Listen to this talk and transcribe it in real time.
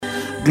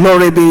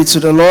Glory be to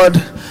the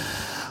Lord.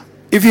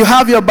 If you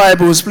have your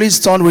Bibles, please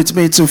turn with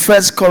me to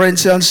 1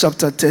 Corinthians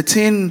chapter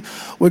 13.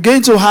 We're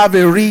going to have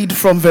a read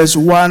from verse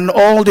 1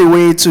 all the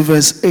way to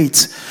verse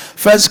 8.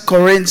 1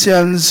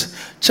 Corinthians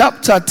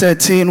chapter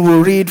 13,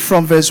 we'll read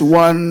from verse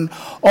 1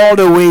 all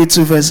the way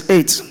to verse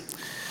 8.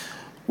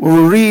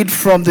 We'll read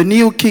from the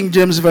New King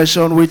James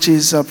Version, which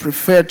is a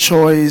preferred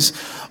choice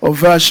of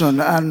version.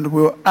 And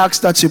we'll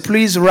ask that you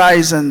please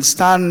rise and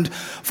stand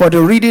for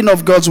the reading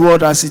of God's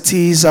word as it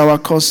is our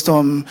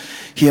custom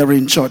here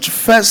in church.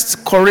 1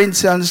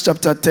 Corinthians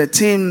chapter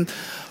 13,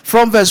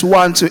 from verse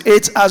 1 to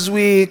 8, as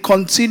we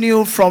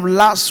continue from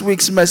last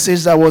week's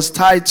message that was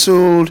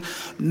titled,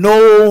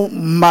 No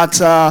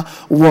Matter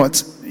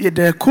What.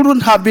 There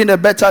couldn't have been a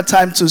better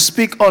time to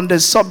speak on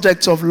the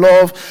subject of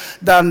love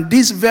than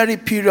this very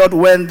period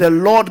when the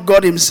Lord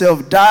God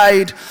himself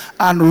died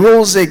and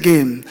rose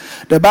again.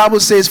 The Bible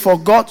says, for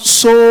God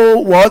so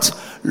what?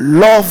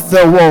 Loved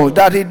the world,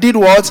 that he did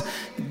what?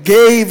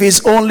 Gave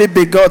his only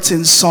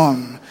begotten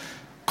son.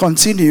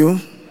 Continue.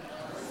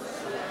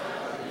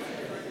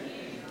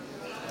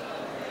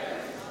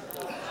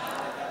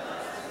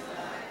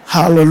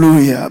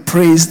 Hallelujah.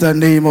 Praise the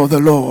name of the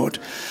Lord.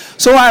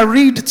 So I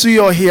read to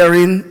your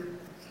hearing,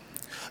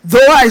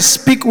 though I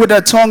speak with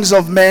the tongues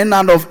of men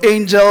and of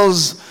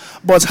angels,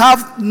 but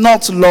have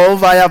not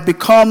love, I have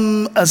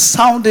become a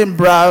sounding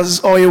brass,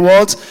 or a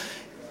what?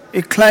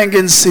 A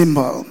clanging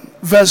cymbal.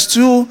 Verse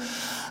 2,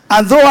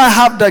 and though I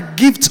have the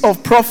gift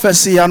of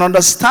prophecy and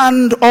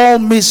understand all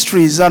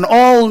mysteries and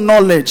all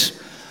knowledge,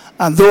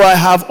 and though I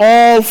have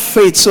all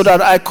faith so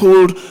that I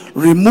could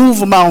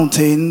remove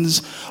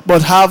mountains,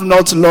 but have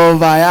not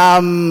love, I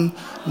am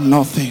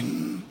nothing.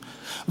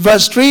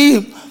 Verse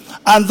 3,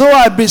 and though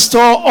I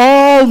bestow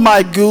all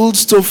my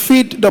goods to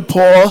feed the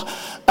poor,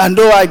 and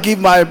though I give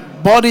my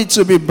body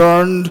to be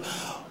burned,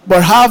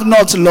 but have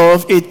not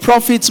love, it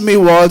profits me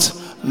what?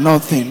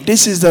 Nothing.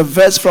 This is the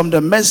verse from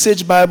the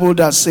Message Bible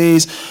that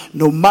says,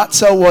 no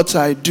matter what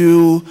I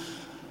do,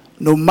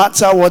 no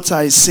matter what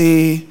I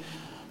say,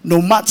 no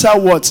matter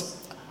what,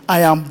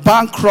 I am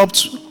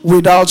bankrupt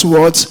without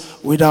what?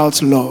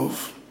 Without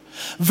love.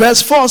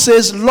 Verse 4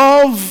 says,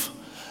 love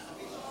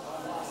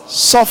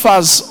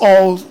suffers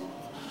all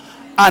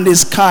and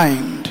is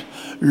kind.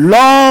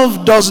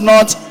 Love does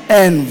not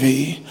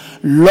envy.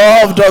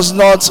 Love does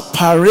not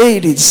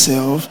parade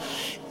itself,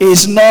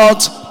 is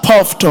not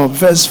puffed up.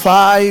 Verse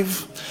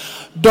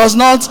 5, does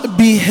not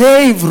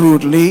behave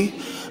rudely,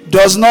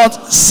 does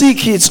not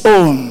seek its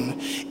own,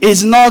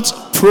 is not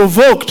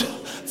provoked,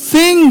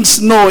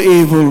 thinks no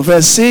evil.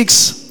 Verse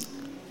 6,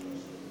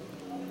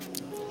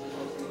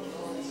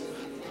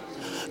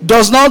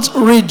 does not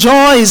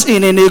rejoice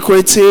in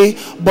iniquity,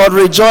 but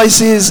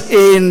rejoices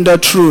in the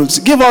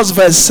truth. Give us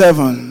verse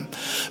 7.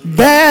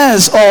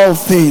 Bears all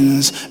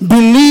things,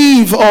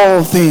 believe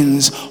all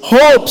things,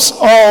 hopes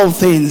all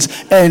things,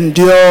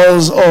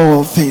 endures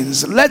all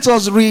things. Let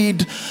us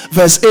read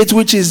verse 8,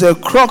 which is the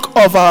crux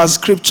of our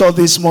scripture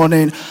this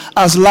morning,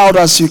 as loud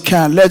as you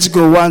can. Let's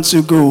go, 1,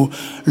 2, go.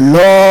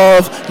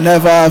 Love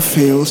never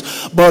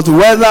fails, but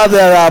whether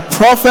there are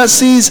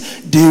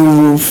prophecies, they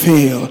will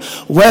fail.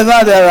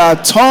 Whether there are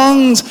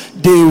tongues,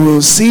 they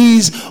will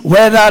cease.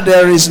 Whether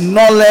there is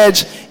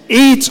knowledge,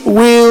 it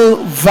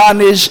will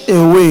vanish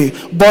away.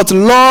 But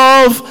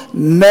love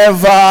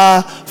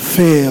never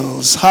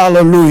fails.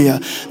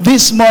 Hallelujah.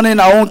 This morning,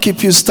 I won't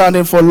keep you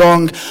standing for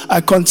long. I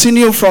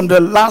continue from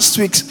the last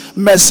week's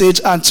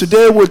message, and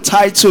today we'll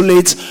title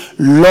it,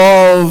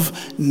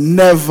 Love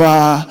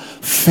Never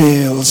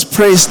Fails.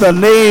 Praise the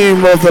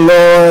name of the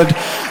Lord.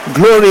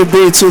 Glory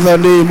be to the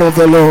name of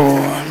the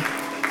Lord.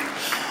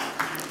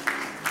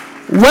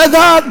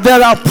 Whether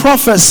there are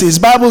prophecies,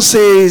 Bible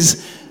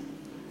says,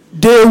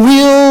 they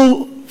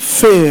will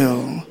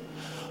fail.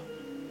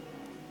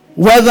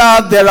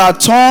 Whether there are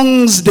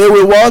tongues, they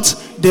will what?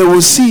 They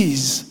will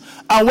cease.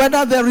 And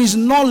whether there is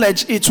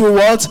knowledge, it will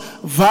what?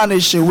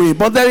 Vanish away.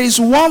 But there is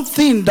one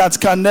thing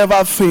that can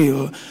never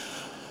fail,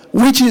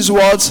 which is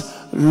what?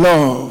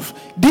 Love.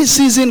 This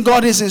season,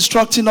 God is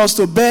instructing us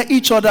to bear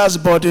each other's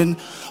burden,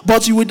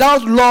 but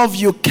without love,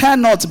 you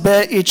cannot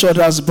bear each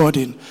other's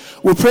burden.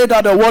 We pray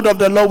that the word of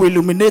the Lord will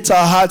illuminate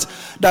our heart,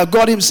 that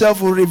God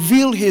himself will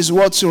reveal his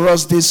word to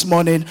us this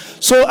morning.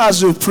 So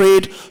as we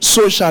prayed,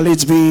 so shall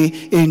it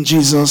be in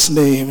Jesus'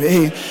 name.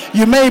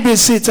 You may be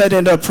seated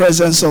in the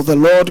presence of the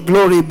Lord.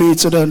 Glory be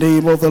to the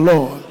name of the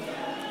Lord.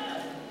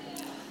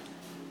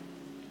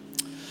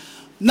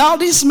 Now,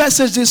 this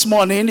message this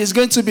morning is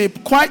going to be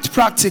quite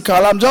practical.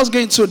 I'm just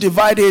going to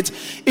divide it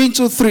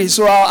into 3.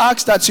 So I'll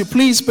ask that you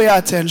please pay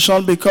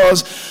attention,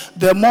 because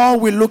the more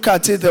we look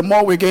at it, the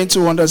more we're going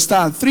to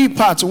understand. 3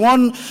 parts.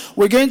 1,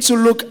 we're going to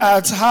look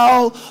at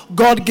how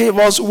God gave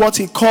us what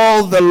he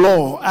called the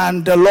law,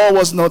 and the law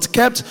was not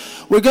kept.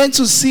 We're going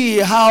to see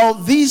how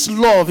this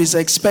love is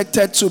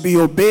expected to be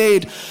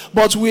obeyed,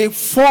 but we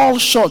fall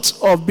short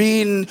of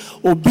being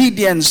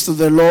obedience to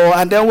the law.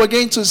 And then we're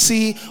going to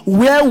see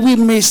where we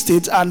missed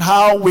it and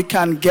how we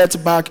can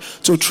get back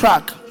to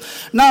track.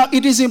 Now,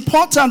 it is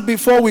important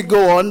before we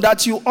go on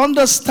that you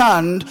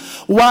understand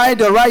why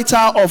the writer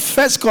of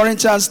 1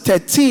 Corinthians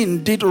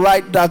 13 did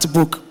write that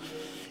book.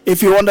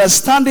 If you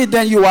understand it,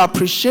 then you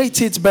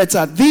appreciate it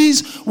better.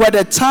 These were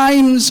the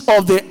times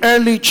of the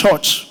early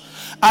church.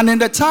 And in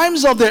the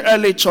times of the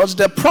early church,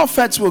 the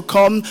prophets will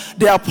come,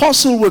 the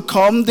apostle will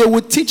come, they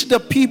will teach the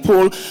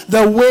people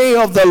the way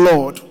of the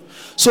Lord.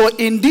 So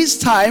in this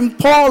time,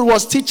 Paul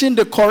was teaching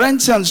the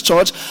Corinthians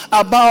church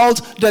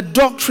about the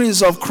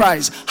doctrines of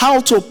Christ,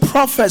 how to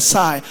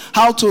prophesy,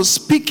 how to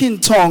speak in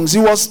tongues. He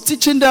was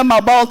teaching them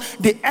about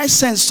the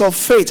essence of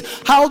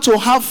faith, how to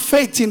have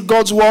faith in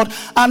God's word,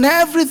 and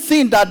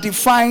everything that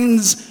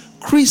defines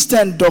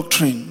Christian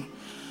doctrine.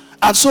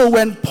 And so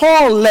when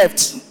Paul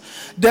left,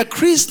 the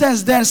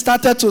Christians then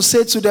started to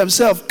say to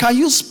themselves, can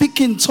you speak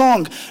in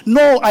tongue?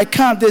 No, I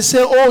can't. They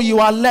say, oh, you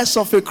are less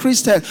of a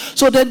Christian.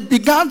 So they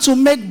began to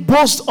make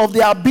boast of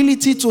their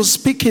ability to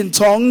speak in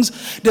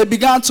tongues. They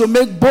began to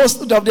make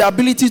boast of their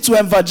ability to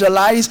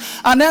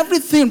evangelize. And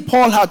everything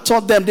Paul had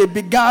taught them, they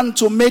began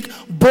to make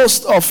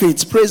boast of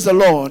it. Praise the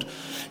Lord.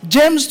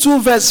 James 2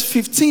 verse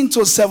 15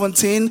 to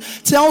 17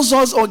 tells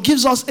us or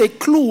gives us a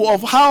clue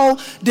of how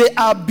they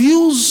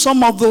abuse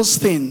some of those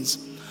things.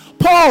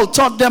 Paul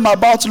taught them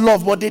about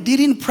love, but they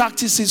didn't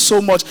practice it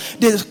so much.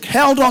 They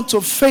held on to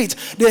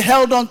faith. They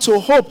held on to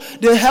hope.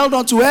 They held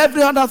on to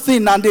every other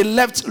thing, and they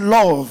left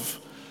love.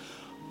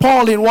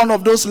 Paul, in one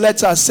of those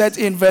letters, said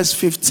in verse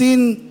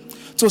 15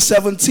 to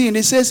 17,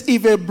 he says,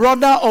 if a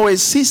brother or a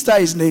sister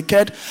is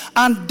naked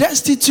and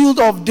destitute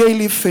of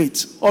daily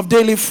faith, of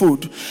daily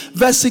food.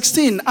 Verse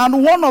 16,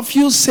 and one of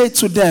you say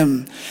to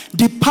them,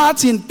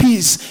 depart in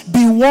peace,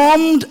 be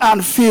warmed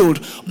and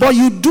filled, but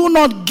you do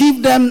not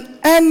give them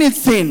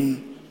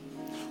anything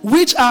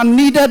which are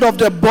needed of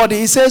the body.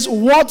 He says,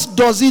 what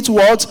does it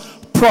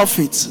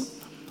profit?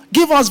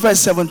 Give us verse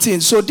 17.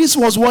 So this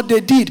was what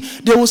they did.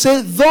 They will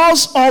say,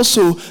 thus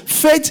also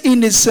faith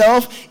in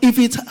itself, if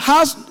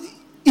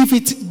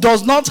it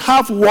does not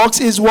have works,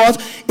 is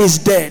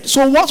dead.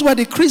 So what were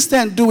the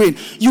Christians doing?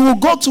 You will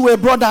go to a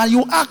brother and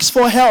you ask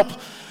for help.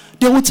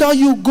 They will tell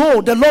you,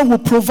 go, the Lord will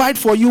provide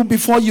for you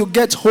before you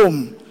get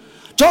home.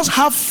 Just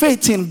have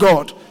faith in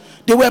God.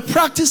 They were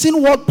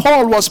practicing what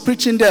Paul was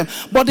preaching them,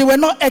 but they were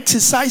not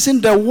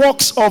exercising the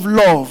works of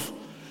love.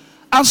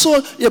 And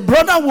so a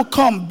brother will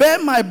come,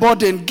 bear my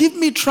burden, give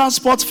me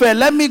transport fare,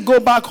 let me go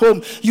back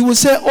home. You will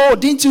say, oh,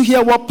 didn't you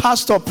hear what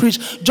pastor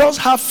preached? Just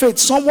have faith.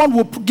 Someone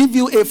will give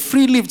you a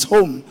free lift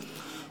home.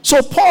 So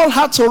Paul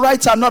had to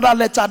write another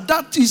letter.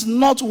 That is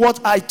not what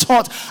I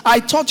taught. I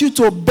taught you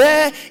to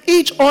bear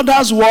each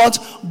other's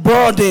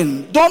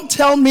burden. Don't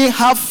tell me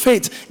have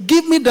faith.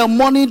 Give me the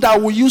money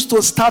that we use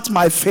to start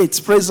my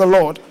faith. Praise the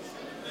Lord.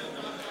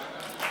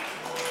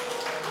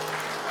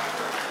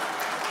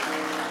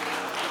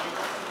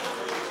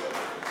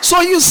 So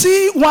you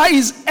see why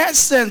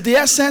the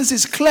essence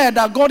is clear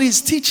that God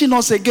is teaching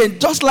us again.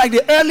 Just like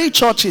the early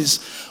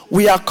churches,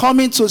 we are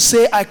coming to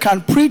say, I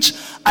can preach,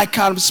 I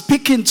can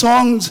speak in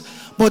tongues,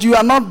 but you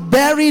are not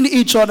bearing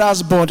each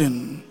other's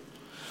burden.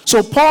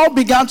 So Paul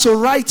began to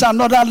write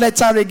another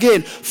letter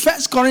again. 1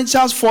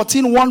 Corinthians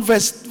 14, 1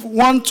 verse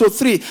 1 to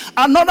 3.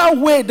 Another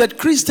way that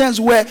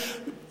Christians were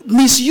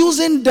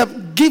misusing the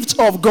gift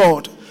of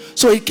God.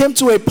 So it came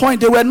to a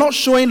point they were not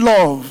showing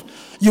love.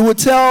 You will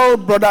tell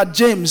Brother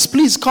James,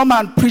 please come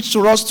and preach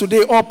to us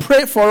today or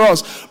pray for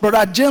us.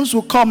 Brother James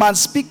will come and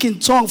speak in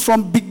tongues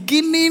from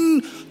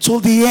beginning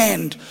to the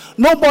end.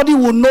 Nobody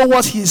will know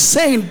what he's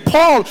saying.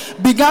 Paul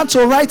began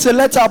to write a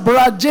letter.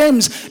 Brother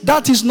James,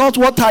 that is not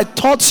what I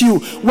taught you.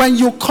 When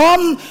you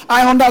come,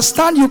 I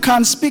understand you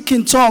can speak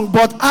in tongues,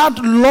 but add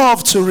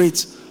love to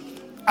it.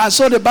 And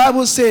so the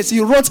Bible says he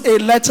wrote a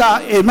letter.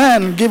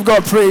 Amen. Give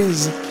God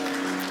praise.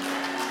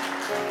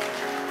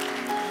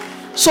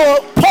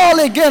 So Paul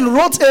again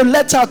wrote a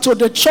letter to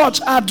the church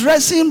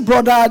addressing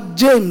Brother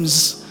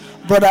James.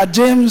 Brother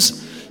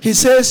James, he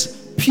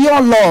says,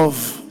 pure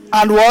love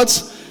and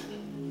what?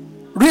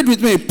 Read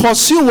with me.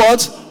 Pursue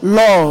what?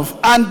 Love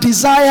and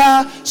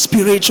desire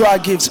spiritual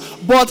gifts.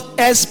 But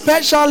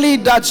especially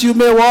that you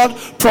may what?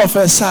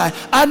 Prophesy.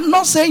 I'm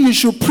not saying you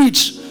should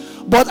preach.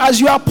 But as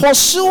you are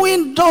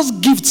pursuing those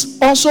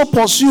gifts, also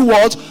pursue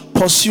what?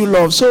 Pursue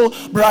love. So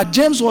Brother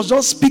James was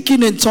just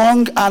speaking in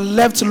tongue and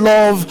left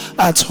love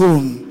at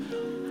home.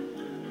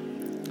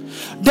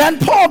 Then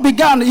Paul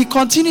began, he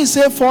continued to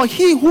say, for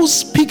he who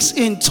speaks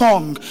in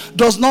tongue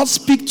does not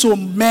speak to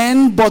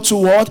men, but to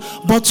what?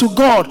 But to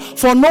God.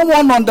 For no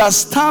one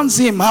understands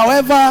him.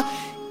 However,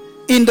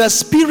 in the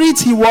spirit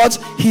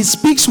he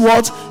speaks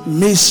what?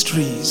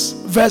 Mysteries.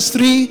 Verse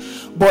 3,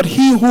 but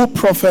he who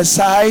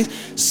prophesies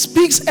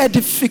speaks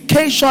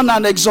edification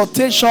and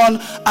exhortation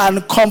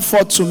and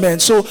comfort to men.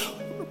 So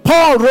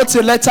Paul wrote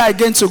a letter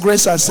again to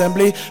Grace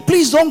Assembly.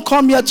 Please don't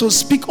come here to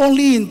speak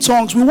only in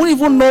tongues. We won't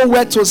even know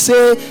where to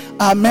say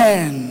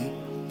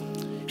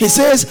amen. He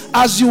says,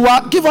 as you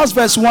are, give us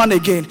verse 1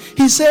 again.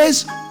 He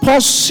says,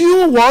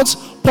 pursue what?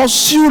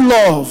 Pursue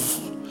love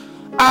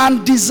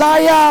and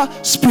desire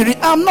spirit.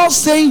 I'm not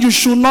saying you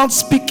should not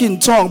speak in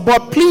tongue,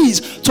 but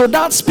please, to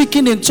that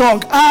speaking in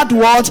tongue, add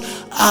what?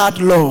 Add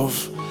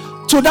love.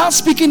 To that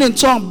speaking in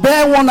tongue,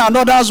 bear one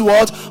another's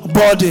what?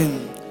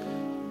 Burden.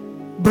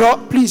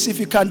 Bro, please, if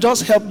you can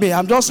just help me.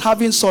 I'm just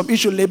having some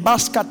issue.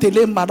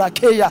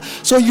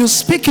 So you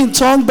speak in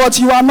tongue, but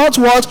you are not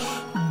what?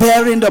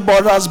 Bearing the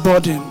brother's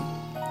burden.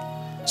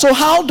 So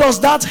how does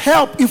that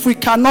help if we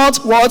cannot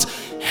what?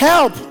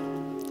 Help.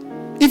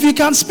 If you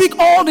can speak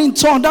all in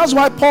tongue, that's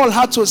why Paul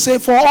had to say,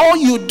 for all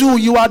you do,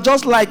 you are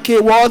just like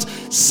a what?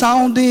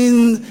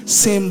 Sounding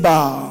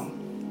cymbal.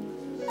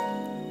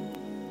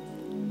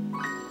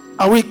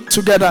 Are we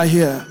together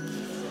here?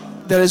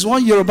 There is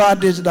one Yoruba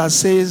dish that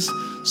says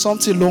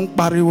something long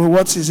pariwo.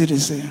 What is it they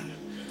say?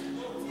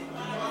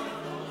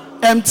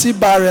 Empty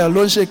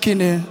barrel.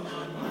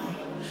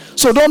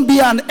 So don't be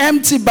an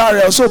empty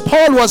barrel. So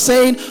Paul was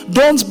saying,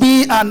 don't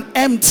be an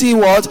empty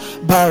what?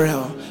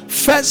 Barrel.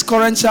 1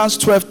 Corinthians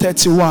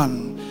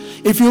 12:31.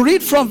 If you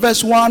read from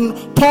verse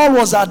 1, Paul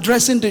was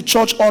addressing the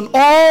church on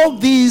all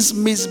these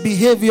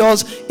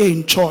misbehaviors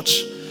in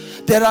church.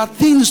 There are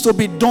things to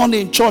be done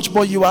in church,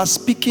 but you are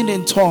speaking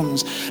in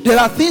tongues. There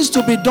are things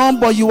to be done,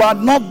 but you are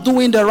not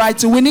doing the right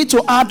thing. We need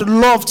to add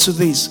love to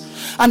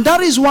this. And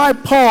that is why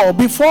Paul,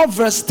 before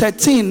verse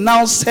 13,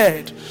 now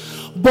said,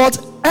 but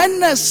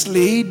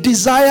earnestly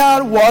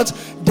desire what?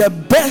 The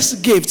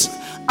best gift.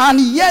 And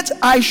yet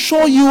I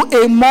show you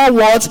a more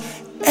what?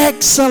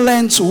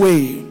 Excellent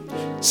way.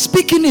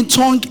 Speaking in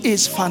tongue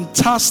is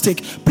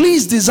fantastic.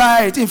 Please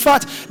desire it. In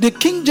fact, the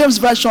King James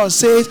Version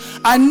says,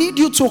 I need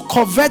you to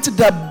covet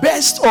the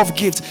best of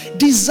gifts.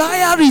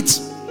 Desire it.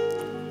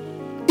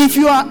 If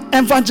you are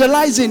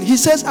evangelizing, he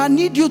says, I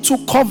need you to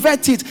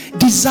covet it.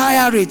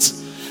 Desire it.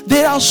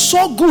 They are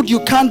so good you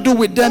can't do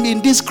with them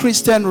in this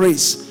Christian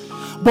race.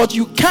 But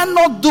you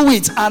cannot do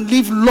it and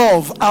leave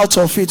love out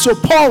of it. So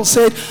Paul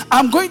said,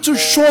 I'm going to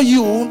show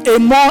you a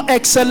more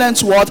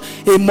excellent what?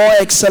 A more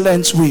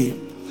excellent way.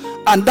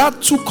 And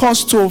that took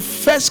us to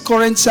 1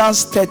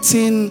 Corinthians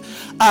 13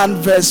 and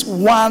verse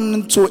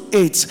 1 to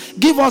 8.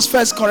 Give us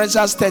 1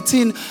 Corinthians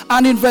 13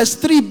 and in verse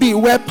 3b,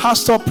 where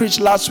Pastor preached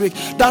last week,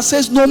 that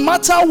says, no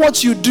matter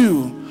what you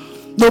do,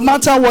 no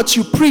matter what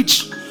you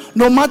preach,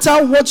 no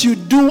matter what you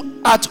do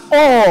at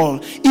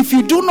all, if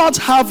you do not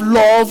have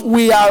love,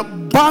 we are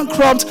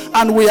bankrupt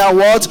and we are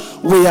what?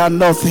 We are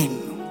nothing.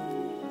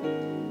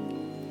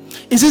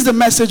 Is this the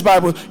Message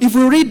Bible? If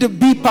we read the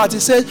B part,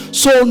 it says,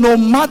 so no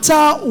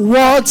matter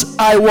what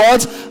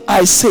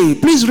I say.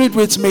 Please read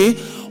with me.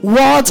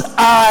 What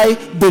I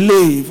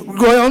believe.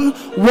 Go on.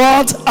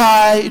 What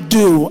I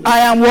do. I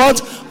am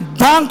what?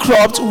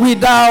 Bankrupt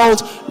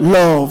without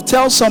love.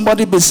 Tell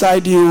somebody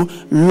beside you,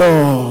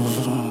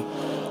 love.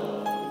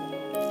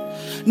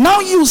 Now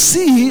you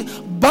see,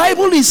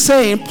 Bible is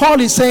saying, Paul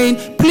is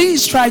saying,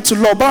 please try to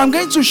love. But I'm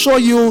going to show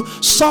you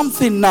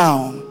something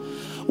now.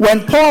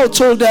 When Paul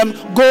told them,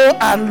 go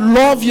and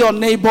love your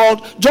neighbor,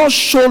 just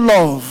show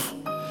love.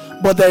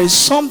 But there is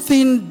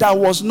something that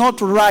was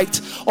not right,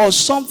 or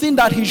something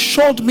that he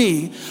showed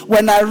me.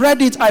 When I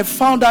read it, I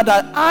found out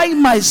that I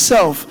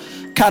myself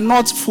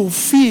cannot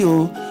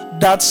fulfill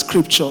that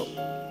scripture.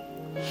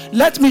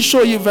 Let me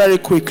show you very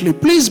quickly.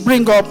 Please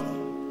bring up 1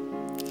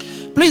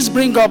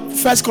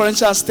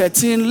 Corinthians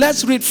 13.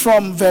 Let's read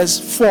from verse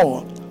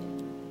 4.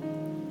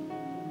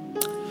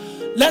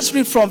 Let's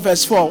read from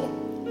verse 4.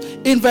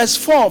 In verse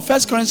 4,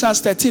 1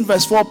 Corinthians 13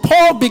 verse 4,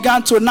 Paul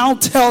began to now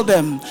tell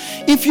them,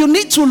 if you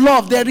need to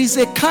love, there is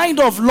a kind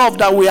of love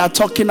that we are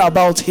talking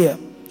about here.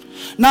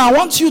 Now I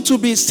want you to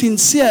be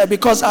sincere,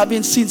 because I've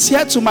been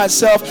sincere to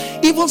myself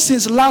even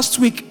since last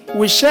week.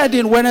 We shared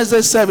in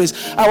Wednesday service.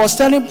 I was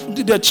telling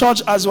the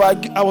church as well,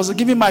 I was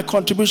giving my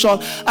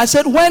contribution. I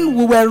said, when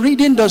we were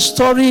reading the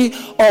story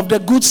of the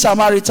Good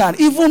Samaritan,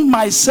 even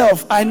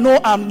myself, I know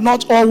I'm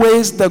not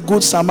always the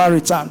Good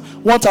Samaritan.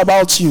 What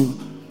about you?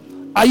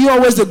 Are you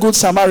always the Good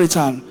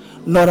Samaritan?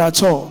 Not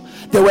at all.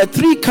 There were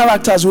three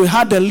characters. We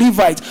had the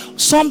Levite.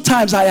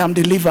 Sometimes I am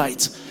the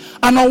Levite.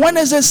 And on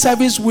Wednesday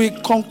service, we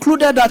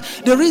concluded that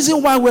the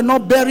reason why we're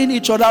not bearing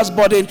each other's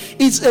burden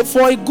is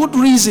for a good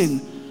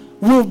reason.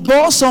 We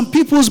bore some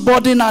people's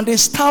burden and they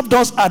stabbed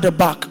us at the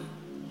back,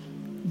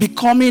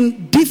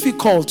 becoming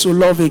difficult to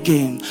love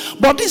again.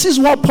 But this is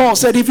what Paul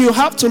said. If you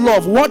have to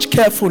love, watch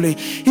carefully.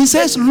 He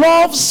says,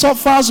 love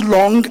suffers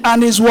long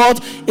and is what?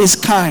 Is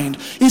kind.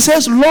 He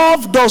says,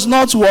 love does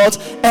not what?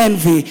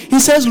 Envy. He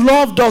says,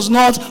 love does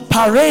not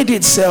parade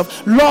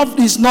itself. Love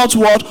is not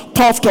what?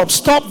 Puffed up.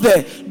 Stop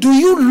there. Do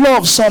you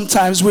love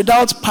sometimes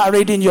without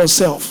parading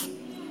yourself?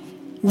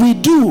 We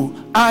do.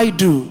 I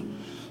do.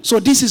 So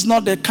this is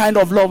not the kind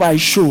of love I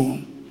show.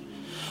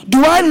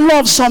 Do I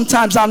love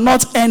sometimes and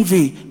not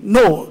envy?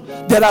 No.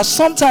 There are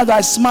sometimes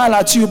I smile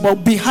at you,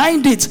 but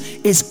behind it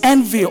is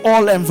envy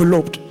all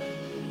enveloped.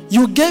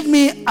 You gave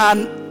me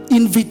an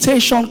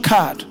invitation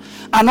card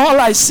And all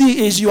I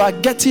see is you are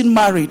getting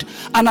married.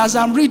 And as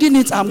I'm reading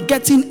it, I'm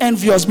getting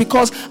envious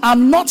because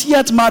I'm not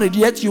yet married,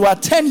 yet you are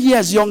 10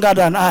 years younger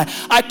than I.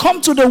 I come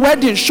to the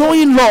wedding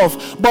showing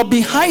love, but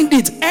behind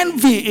it,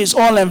 envy is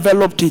all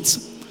enveloped it.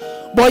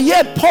 But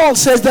yet Paul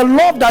says the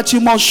love that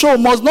you must show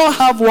must not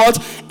have what?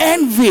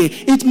 Envy.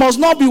 It must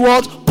not be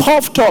what?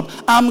 Puffed up.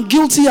 I'm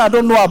guilty, I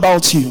don't know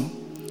about you.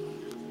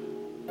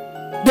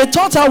 They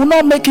thought I would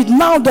not make it.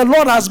 Now the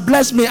Lord has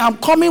blessed me. I'm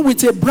coming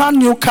with a brand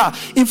new car.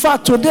 In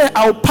fact, today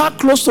I'll park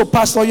close to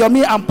Pastor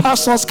Yomi and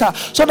Pastor's car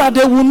so that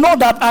they will know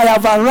that I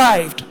have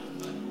arrived.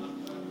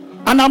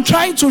 And I'm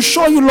trying to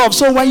show you love.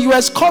 So when you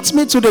escort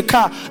me to the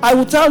car, I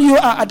will tell you,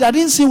 I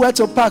didn't see where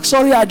to park.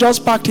 Sorry, I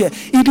just parked here.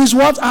 It is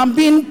what? I'm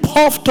being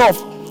puffed off.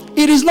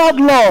 It is not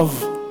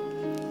love.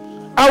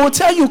 I will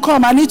tell you,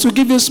 come, I need to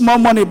give you small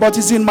money, but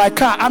it's in my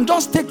car. I'm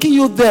just taking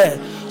you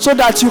there so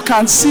that you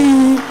can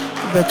see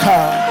the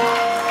car.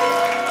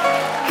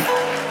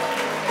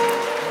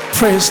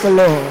 Praise the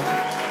Lord.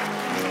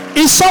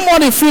 Is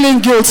somebody feeling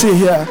guilty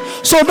here?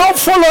 So don't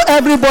follow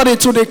everybody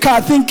to the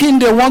car thinking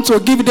they want to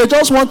give it. They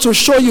just want to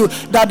show you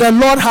that the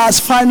Lord has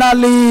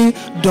finally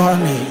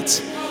done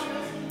it.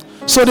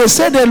 So they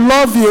say they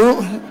love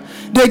you.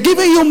 They're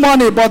giving you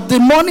money, but the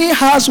money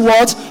has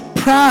what?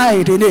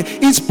 Pride in it.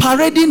 It's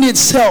parading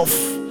itself.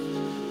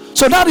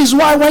 So that is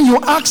why when you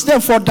ask them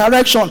for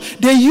direction,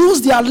 they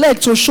use their leg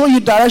to show you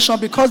direction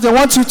because they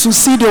want you to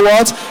see the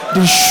what?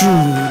 The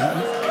shoe.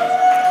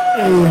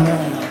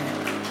 Amen.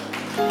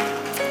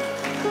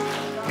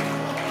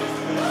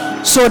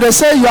 So they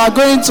say you are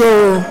going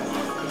to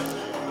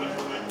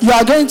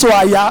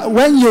Aya.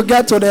 When you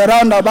get to the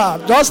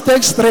roundabout, just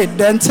take straight,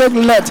 then take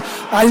left.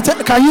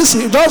 Can you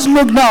see? Just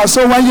look now.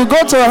 So when you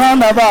go to a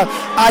roundabout,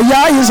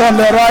 Aya is on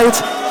the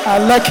right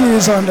and Lekki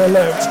is on the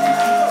left.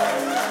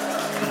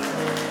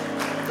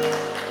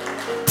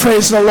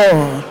 Praise the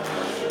Lord.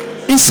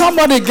 Is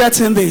somebody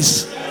getting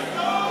this?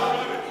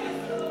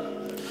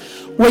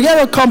 We're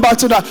going to come back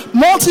to that.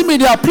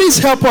 Multimedia, please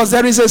help us.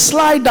 There is a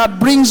slide that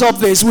brings up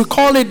this. We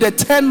call it the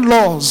 10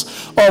 laws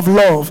of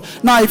love.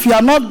 Now, if you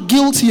are not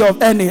guilty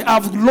of any,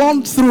 I've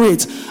learned through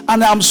it,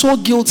 and I'm so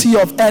guilty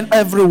of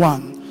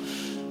everyone.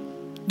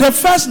 The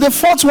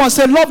fourth one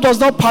said, love does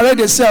not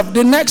parade itself.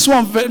 The next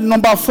one,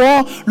 number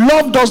 4,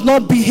 love does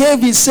not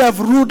behave itself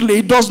rudely.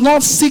 It does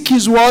not seek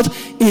his word,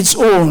 its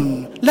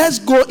own. Let's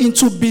go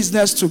into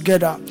business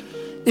together.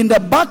 In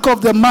the back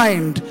of the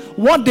mind,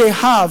 what they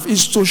have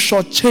is to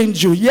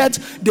shortchange you. Yet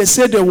they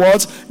say the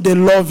words, they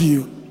love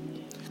you.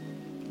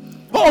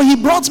 Oh, he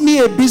brought me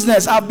a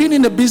business. I've been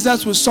in a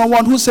business with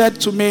someone who said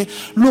to me,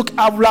 look,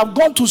 I would have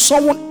gone to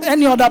someone,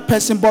 any other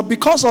person, but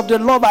because of the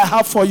love I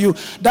have for you,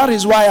 that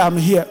is why I'm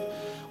here.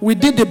 We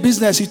did the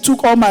business. He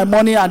took all my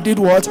money and did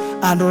what?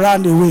 And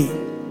ran away.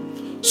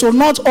 So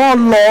not all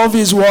love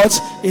is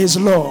what? Is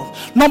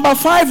love. Number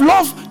 5,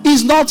 love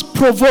is not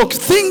provoked.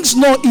 Thinks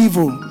no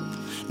evil.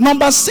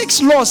 Number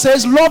 6 law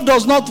says love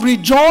does not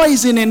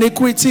rejoice in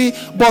iniquity,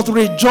 but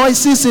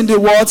rejoices in the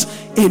what?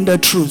 In the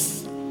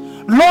truth.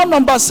 Law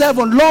number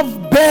 7,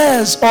 love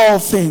bears all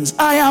things.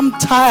 I am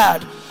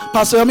tired.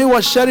 Pastor Yomi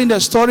was sharing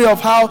the story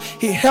of how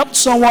he helped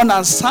someone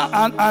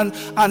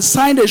and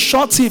signed a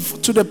surety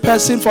to the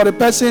person, for the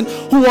person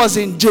who was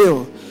in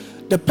jail.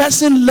 The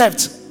person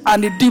left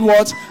and he did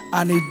what?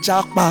 And he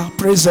jackpot.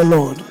 Praise the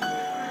Lord.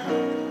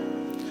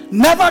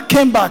 Never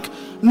came back.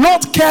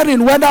 Not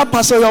caring whether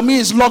Pastor Yomi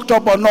is locked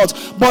up or not.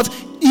 But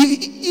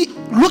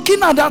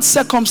looking at that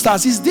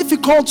circumstance, it's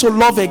difficult to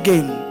love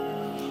again.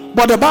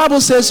 But the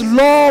Bible says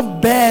love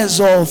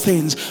bears all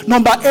things.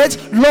 Number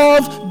 8,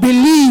 love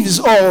believes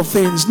all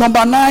things.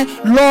 Number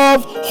 9,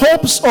 love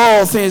hopes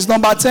all things.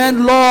 Number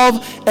 10,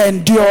 love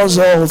endures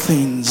all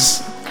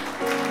things.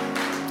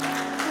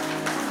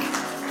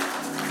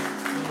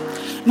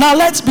 Now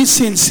let's be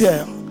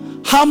sincere.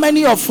 How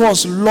many of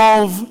us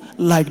love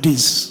like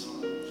this?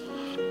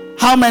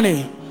 How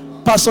many?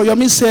 Pastor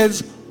Yomi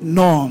says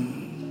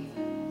none.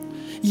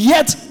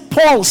 Yet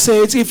Paul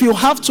says if you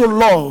have to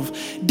love,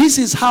 this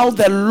is how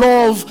the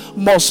love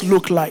must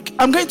look like.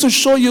 I'm going to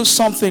show you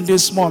something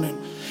this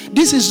morning.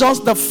 This is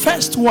just the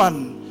first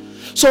one.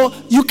 So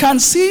you can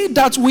see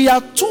that we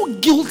are too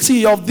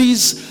guilty of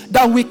this,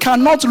 that we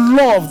cannot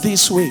love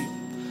this way.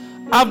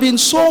 I've been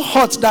so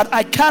hurt that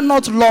I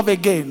cannot love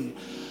again.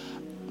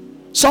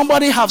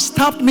 Somebody have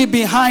stabbed me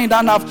behind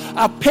and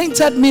have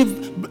painted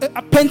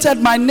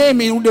my name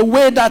in the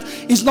way that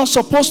is not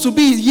supposed to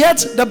be.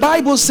 Yet the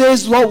Bible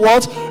says,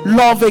 what?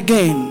 Love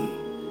again.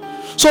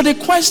 So the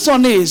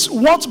question is,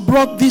 what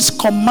brought these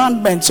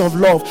commandments of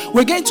love?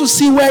 We're going to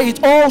see where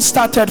it all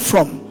started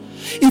from.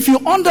 If you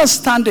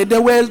understand it,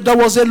 there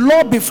was a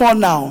law before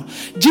now.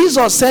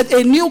 Jesus said,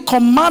 a new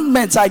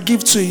commandment I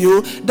give to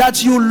you,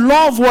 that you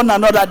love one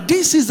another.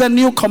 This is a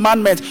new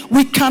commandment.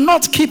 We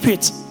cannot keep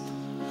it.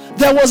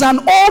 There was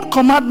an old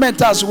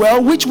commandment as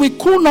well, which we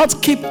could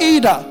not keep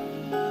either.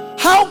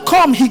 How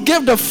come he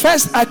gave the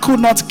first, I could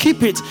not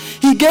keep it?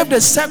 He gave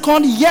the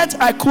second,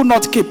 yet I could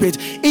not keep it.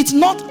 It's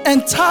not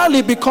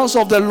entirely because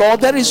of the law.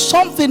 There is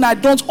something I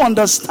don't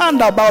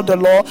understand about the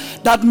law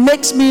that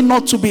makes me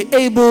not to be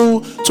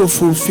able to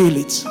fulfill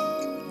it.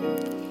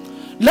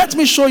 Let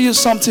me show you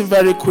something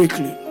very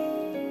quickly.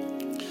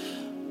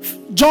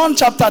 John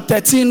chapter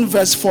 13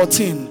 verse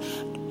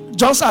 14.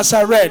 Just as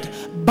I read,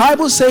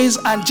 Bible says,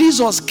 and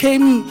Jesus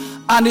came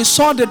and he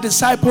saw the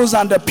disciples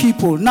and the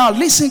people. Now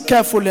listen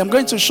carefully, I'm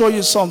going to show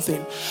you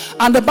something.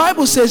 And the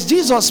Bible says,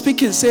 Jesus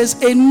speaking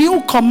says, a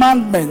new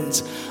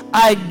commandment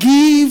I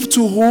give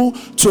to who?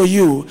 To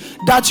you.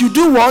 That you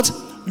do what?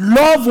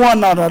 Love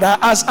one another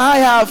as I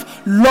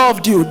have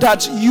loved you.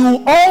 That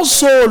you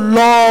also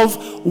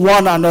love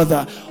one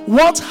another.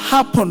 What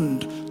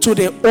happened to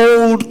the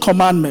old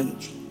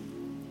commandment?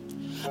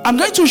 I'm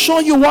going to show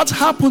you what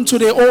happened to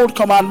the old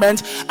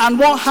commandment and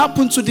what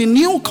happened to the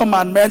new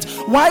commandment,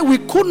 why we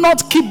could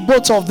not keep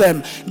both of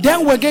them.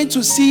 Then we're going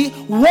to see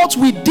what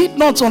we did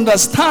not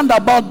understand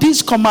about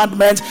this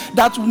commandment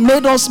that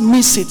made us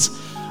miss it.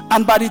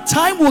 And by the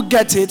time we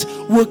get it,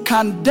 we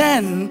can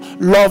then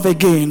love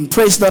again.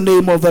 Praise the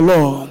name of the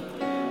Lord.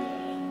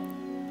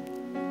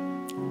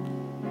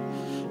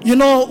 You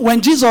know, when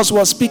Jesus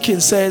was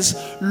speaking, says,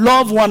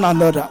 love one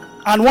another.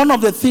 And one of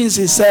the things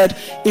he said,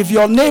 if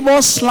your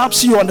neighbor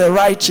slaps you on the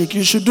right cheek,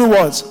 you should do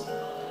what?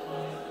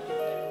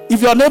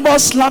 If your neighbor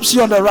slaps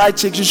you on the right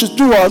cheek, you should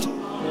do what?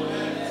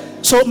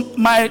 So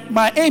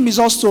my aim is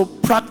also to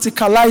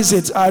practicalize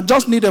it. I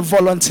just need a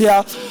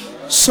volunteer.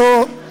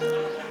 So,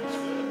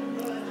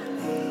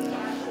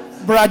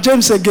 Brother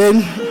James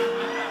again.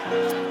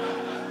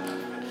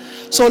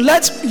 So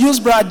let's use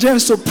Brother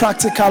James to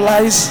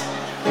practicalize.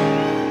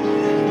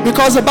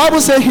 Because the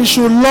Bible says he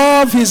should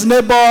love his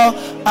neighbor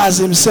as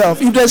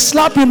himself. If they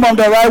slap him on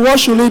the right, what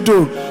should he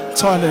do?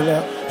 Turn the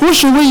left. Who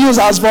should we use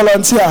as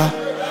volunteer?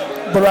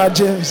 Brother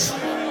James.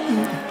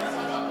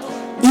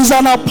 He's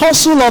an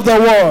apostle of the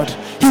word.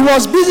 He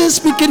was busy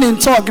speaking in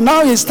tongue.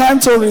 Now it's time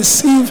to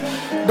receive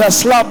the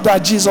slap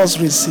that Jesus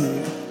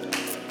received.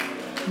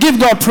 Give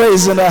God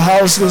praise in the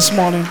house this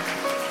morning.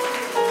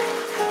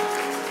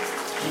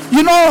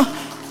 You know,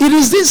 it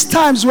is these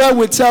times where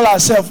we tell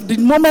ourselves, the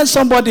moment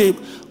somebody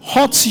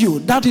hurts you,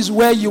 that is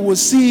where you will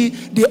see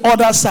the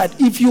other side.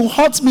 If you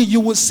hurt me, you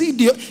will see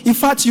in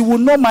fact, you will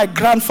know my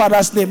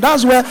grandfather's name.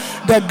 That's where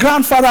the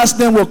grandfather's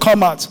name will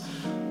come out.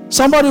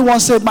 Somebody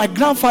once said, my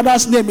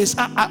grandfather's name is,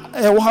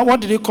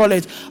 what did he call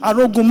it?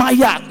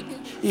 Arogumaya.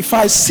 If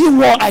I see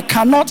war, I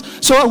cannot.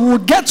 So we will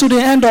get to the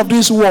end of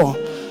this war.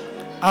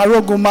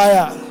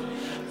 Arogumaya.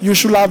 You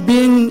should have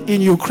been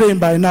in Ukraine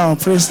by now.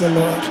 Praise the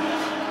Lord.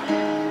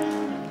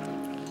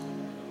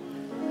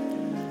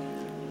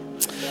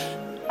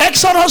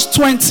 Exodus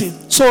 20.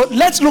 So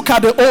let's look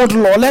at the old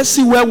law. Let's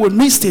see where we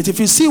missed it. If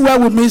you see where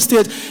we missed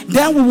it,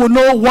 then we will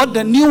know what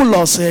the new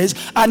law says,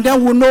 and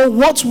then we'll know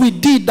what we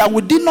did that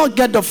we did not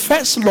get the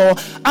first law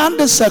and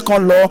the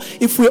second law.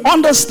 If we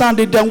understand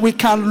it, then we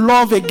can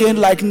love again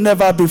like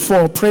never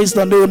before. Praise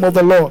the name of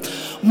the Lord.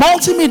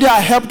 Multimedia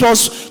helped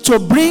us to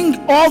bring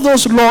all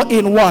those law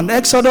in one.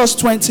 Exodus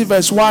 20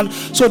 verse 1.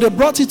 So they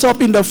brought it up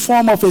in the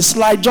form of a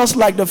slide, just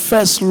like the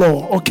first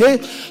law.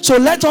 Okay, so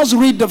let us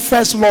read the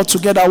first law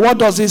together. What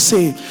does it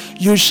say?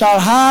 You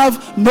shall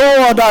have no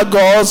other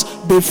gods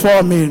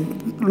before me.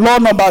 Law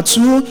number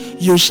 2,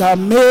 you shall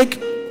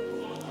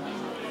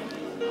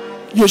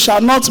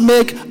not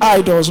make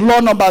idols. Law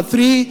number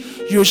 3,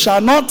 you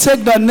shall not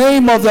take the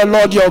name of the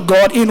Lord your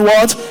God in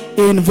what?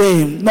 In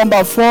vain.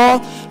 Number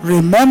 4,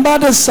 remember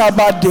the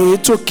Sabbath day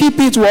to keep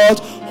it what?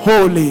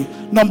 Holy.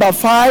 Number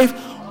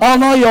 5,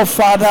 honor your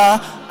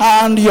father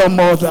and your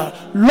mother.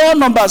 Law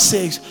number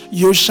 6,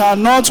 you shall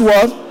not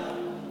what?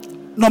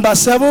 Number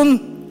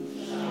 7,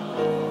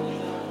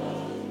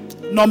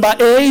 number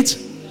 8,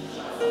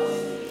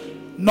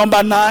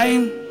 number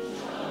 9,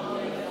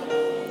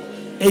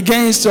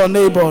 against your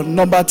neighbor.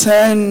 Number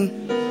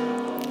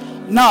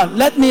 10. Now,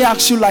 let me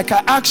ask you, like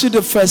I asked you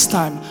the first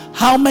time,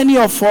 how many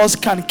of us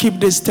can keep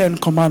these 10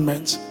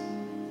 commandments?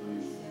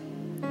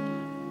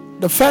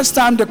 The first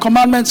time, the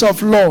commandments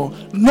of law,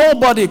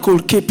 nobody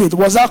could keep it.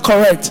 Was that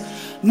correct?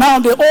 Now,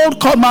 the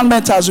old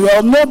commandment as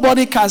well,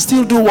 nobody can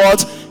still do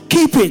what?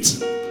 Keep it.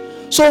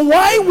 So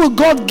why will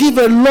God give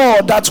a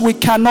law that we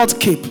cannot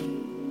keep?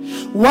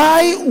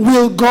 Why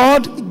will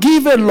God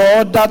give a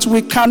law that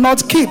we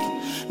cannot keep?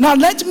 Now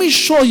let me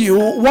show you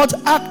what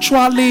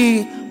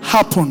actually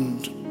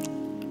happened.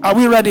 Are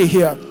we ready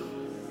here?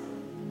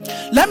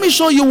 Let me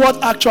show you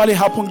what actually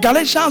happened.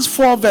 Galatians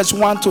 4 verse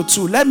 1 to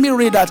 2. Let me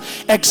read that.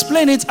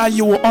 Explain it and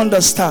you will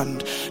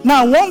understand.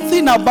 Now, one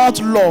thing about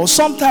law,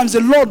 sometimes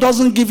the law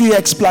doesn't give you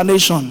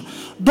explanation.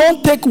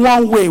 Don't take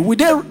one way. We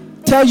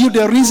didn't tell you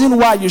the reason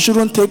why you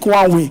shouldn't take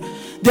one way.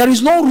 There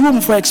is no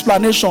room for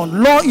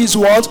explanation. Law is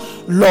what?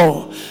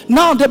 Law.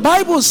 Now the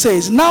Bible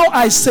says, now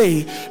I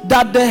say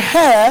that the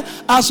heir,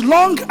 as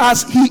long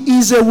as he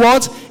is a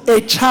what?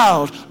 A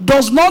child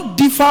does not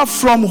differ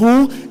from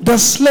who? The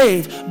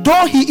slave,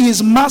 though he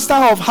is master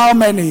of how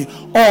many?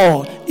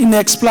 All. In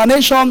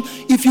explanation,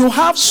 if you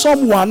have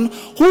someone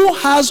who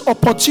has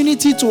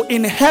opportunity to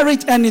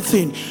inherit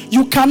anything,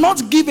 you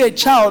cannot give a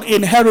child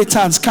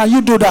inheritance. Can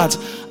you do that?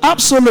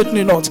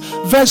 Absolutely not.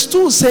 Verse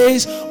 2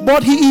 says,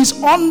 but he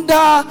is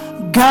under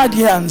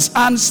guardians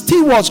and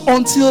stewards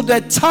until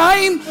the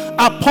time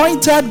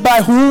appointed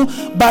by who?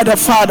 By the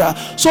Father.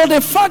 So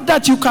the fact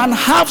that you can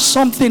have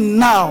something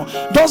now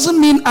doesn't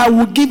mean I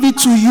will give it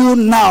to you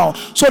now.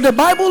 So the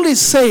Bible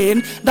is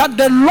saying that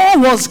the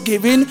law was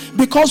given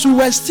because we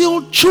were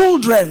still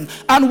children,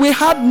 and we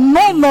had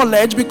no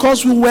knowledge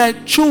because we were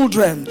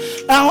children.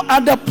 Now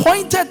at the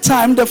appointed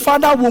time, the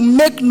Father will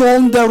make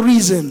known the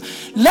reason.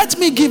 Let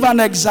me give an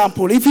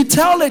example. If you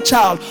tell a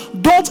child,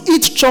 don't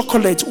eat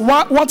chocolate,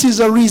 what is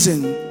the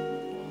reason?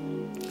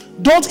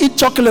 Don't eat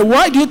chocolate.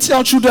 Why do you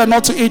tell children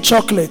not to eat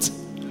chocolate?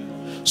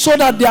 So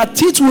that their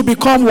teeth will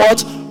become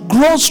what?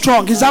 Grow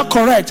strong. Is that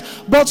correct?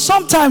 But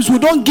sometimes we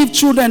don't give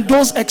children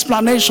those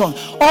explanations.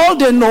 All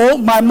they know,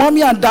 my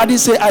mommy and daddy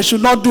say I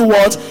should not do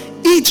what?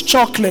 Eat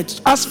chocolate.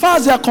 As far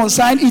as they are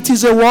concerned, it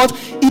is a what?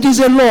 It is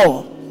a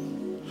law.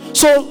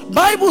 So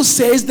Bible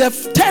says the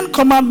 10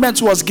 commandments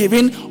was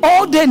given.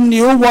 All they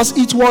knew was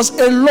it was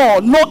a law.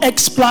 No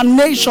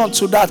explanation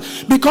to that,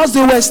 because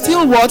they were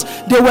still what?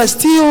 They were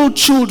still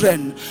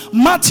children.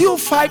 Matthew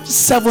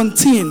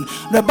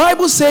 5:17, the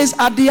Bible says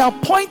at the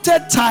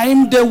appointed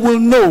time they will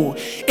know.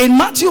 In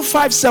Matthew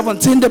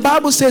 5:17, the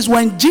Bible says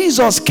when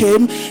Jesus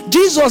came,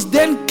 Jesus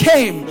then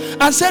came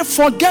and said,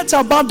 forget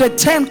about the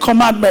 10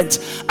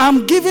 commandments.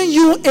 I'm giving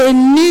you a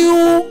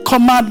new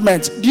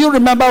commandment. Do you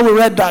remember we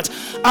read that?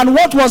 And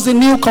what was the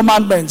new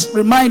commandment?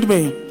 Remind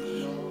me.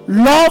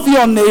 Love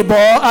your neighbor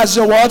as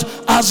your what?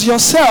 As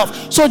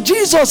yourself. So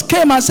Jesus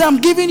came and said, I'm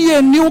giving you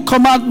a new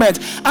commandment.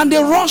 And they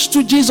rushed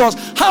to Jesus.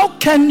 How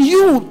can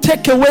you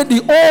take away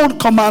the old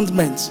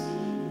commandment?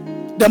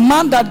 The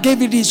man that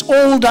gave it is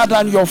older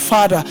than your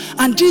father.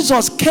 And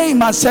Jesus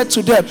came and said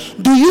to them,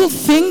 do you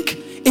think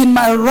in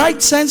my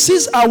right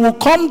senses I will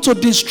come to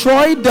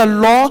destroy the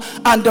law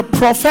and the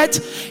prophet?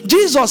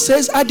 Jesus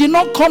says, I did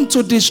not come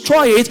to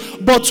destroy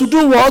it, but to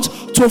do what?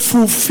 To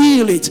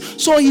fulfill it.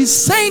 So he's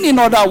saying, in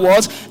other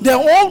words, the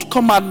old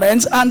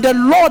commandments and the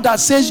law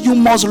that says you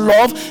must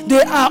love,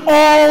 they are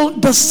all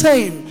the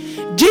same.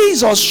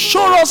 Jesus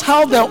showed us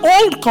how the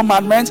old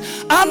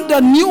commandments and the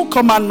new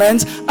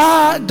commandments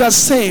are the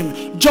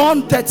same.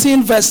 John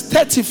 13 verse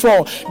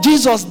 34,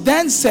 Jesus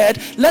then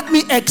said, let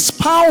me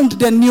expound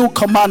the new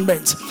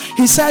commandment.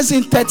 He says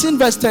in 13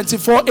 verse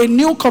 34, a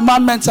new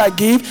commandment I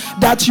give,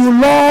 that you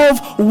love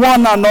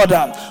one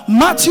another.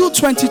 Matthew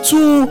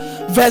 22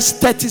 verse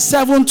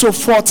 37 to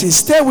 40,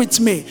 stay with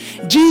me.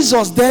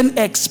 Jesus then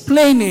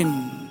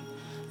explaining,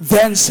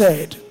 then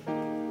said,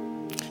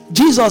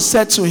 Jesus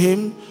said to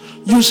him,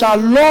 you shall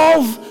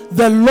love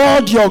the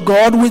Lord your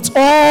God with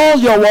all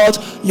your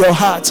what? Your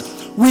heart.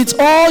 With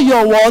all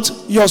your what?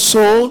 Your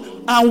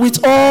soul. And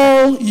with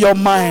all your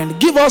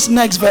mind. Give us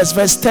next verse,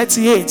 verse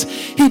 38.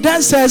 He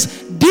then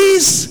says,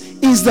 this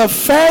is the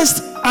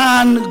first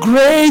and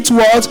great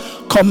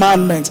what?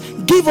 Commandment.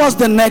 Give us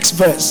the next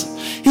verse.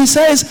 He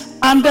says,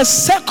 and the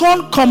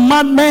second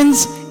commandment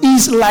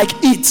is like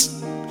it.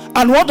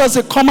 And what does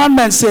the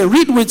commandment say?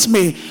 Read with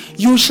me.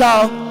 You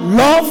shall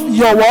love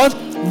your what?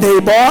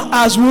 Neighbor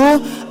as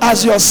well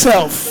as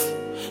yourself.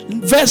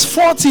 Verse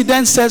 40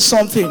 then says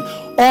something.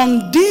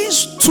 On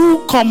these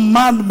two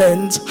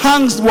commandments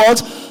hangs what?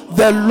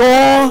 The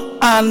law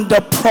and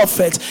the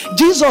prophet.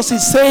 Jesus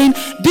is saying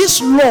this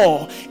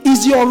law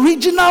is the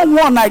original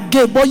one I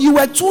gave, but you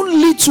were too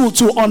little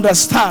to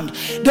understand.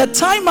 The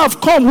time have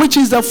come, which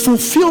is the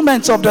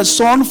fulfillment of the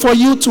Son, for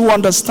you to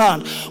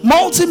understand.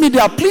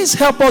 Multimedia, please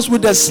help us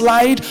with the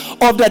slide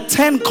of the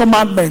 10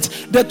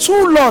 commandments. The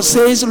two laws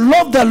says,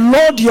 love the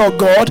Lord your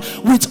God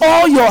with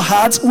all your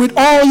heart, with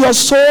all your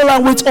soul,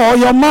 and with all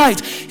your might.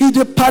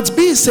 The part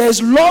B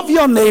says, love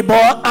your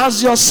neighbor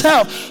as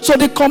yourself. So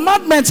the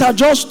commandments are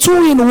just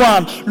two in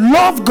one.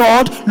 Love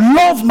God,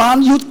 love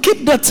man. You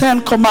keep the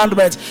 10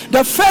 commandments.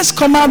 The first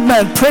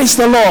commandment, praise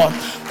the Lord.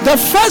 The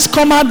first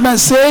commandment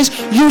says,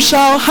 you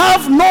shall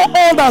have no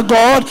other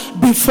God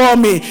before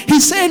me. He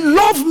said,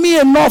 love me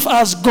enough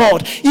as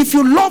God. If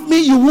you love me,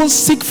 you won't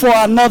seek for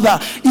another.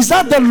 Is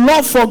that the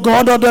love for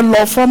God or the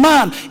love for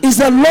man? Is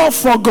the love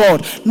for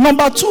God.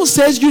 Number 2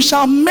 says, you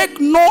shall make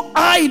no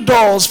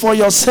idols for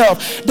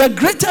yourself. The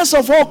greatest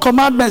of all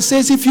commandments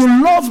says, if you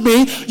love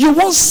me, you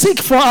won't seek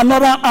for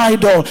another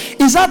idol.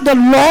 Is that the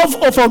love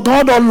of a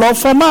God or love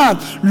for man?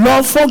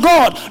 Love for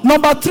God.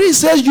 Number 3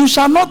 says, you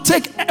shall not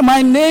take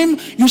my name,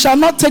 you shall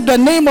not take the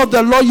name of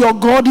the Lord your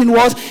God in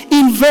what?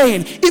 in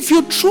vain. If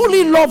you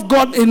truly love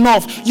God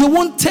enough, you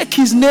won't take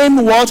his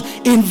name what?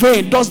 In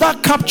vain. Does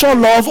that capture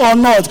love or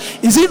not?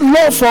 Is it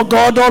love for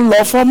God or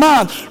love for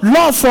man?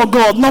 Love for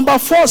God. Number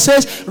 4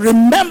 says,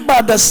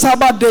 remember the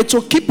Sabbath day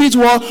to keep it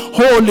what?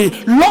 Holy.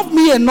 Love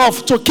me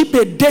enough to keep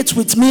a date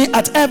with me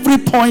at every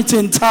point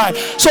in time.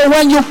 So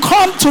when you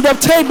come to the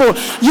table,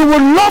 you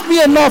will love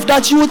me enough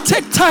that you will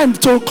take time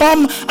to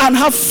come and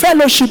have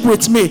fellowship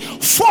with me.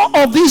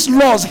 4 of these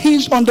laws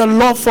hinge on the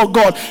love for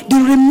God. The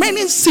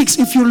remaining 6,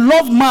 if you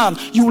love man,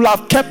 you will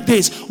have kept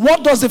this.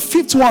 What does the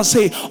 5th one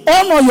say?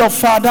 Honor your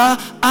father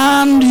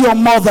and your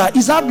mother.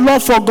 Is that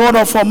love for God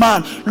or for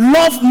man?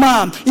 Love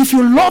man. If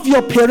you love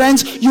your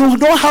parents, you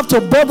don't have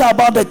to bother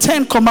about the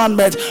 10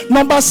 commandments.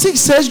 Number 6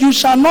 says you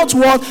shall not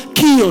what?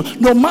 Kill.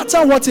 No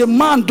matter what a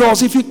man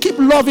does, if you keep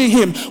loving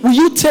him, will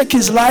you take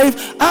his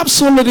life?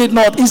 Absolutely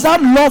not. Is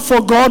that love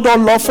for God or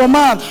love for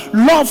man?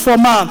 Love for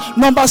man.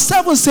 Number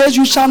 7 says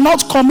you shall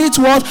not commit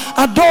what?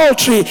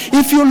 Adultery.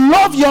 If you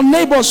love your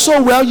neighbor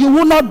so well, you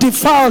will not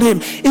defile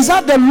him. Is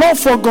that the love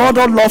for God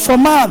or love for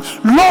man?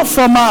 Love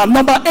for man.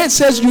 Number 8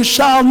 says you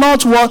shall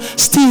not what?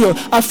 Steal.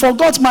 I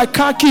forgot my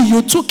car key.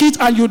 You took it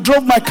and you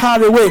drove my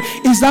car away.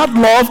 Is that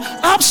love?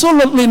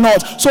 Absolutely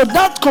not. So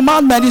that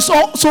commandment is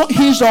also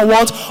hinged on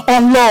what?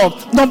 On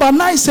love. Number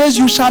 9 says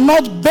you shall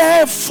not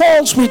bear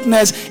false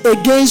witness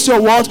against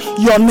your what?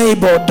 Your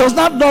neighbor. Does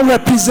that not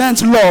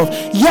represent love?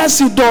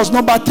 Yes, it does.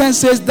 Number 10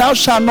 says thou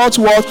shalt not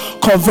what?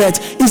 Covet.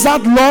 Is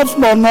that love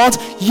or not?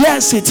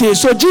 Yes, it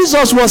is. So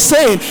Jesus was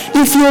saying,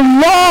 if you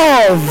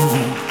love,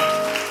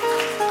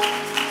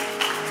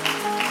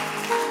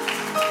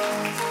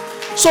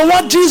 so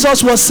what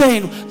Jesus was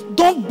saying,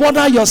 don't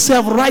bother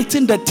yourself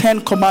writing the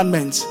 10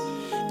 commandments.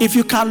 If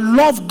you can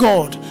love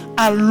God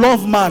and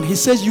love man, he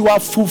says you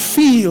have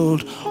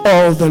fulfilled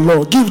all the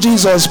law. Give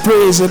Jesus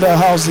praise in the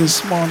house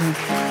this morning.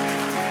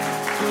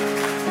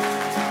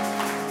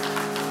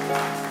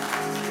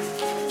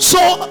 So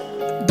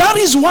that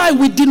is why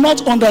we did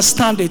not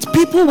understand it.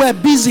 People were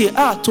busy.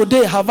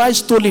 Today have I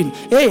stolen?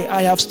 Hey,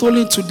 I have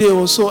stolen today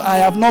also. I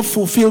have not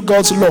fulfilled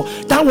God's law.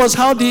 That was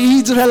how the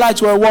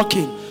Israelites were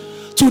walking.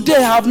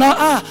 Today have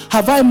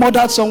I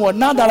murdered someone?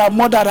 Now that I've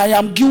murdered, I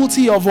am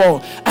guilty of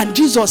all. And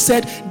Jesus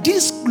said,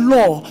 this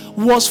law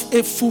was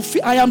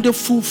I am the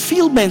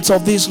fulfillment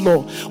of this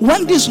law.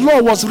 When this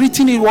law was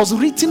written, it was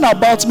written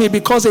about me,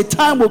 because a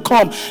time will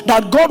come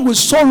that God will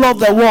so love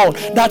the world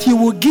that he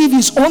will give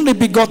his only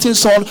begotten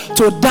son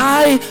to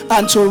die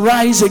and to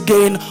rise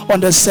again on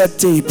the set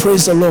day.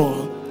 Praise the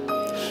Lord.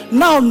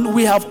 Now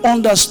we have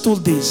understood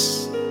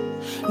this.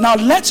 Now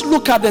let's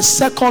look at the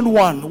second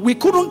one. We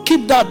couldn't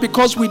keep that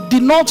because we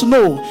did not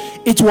know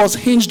it was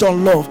hinged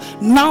on love.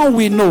 Now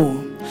we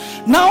know.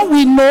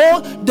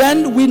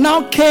 Then we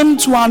now came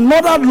to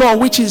another law,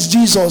 which is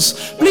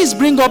Jesus. Please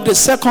bring up the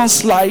second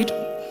slide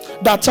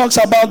that talks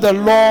about the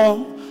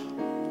law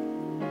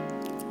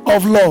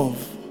of love.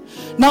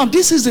 Now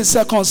this is the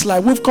second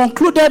slide. We've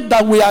concluded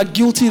that we are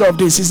guilty of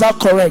this. Is that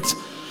correct?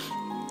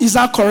 Is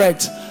that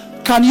correct?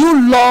 Can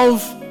you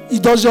love?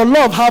 Does your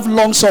love have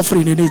long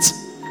suffering in it?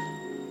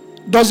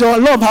 Does your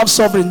love have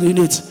suffering in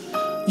it?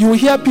 You will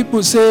hear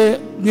people say,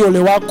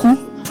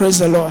 praise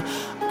the Lord.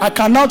 I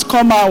cannot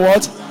come and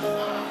what?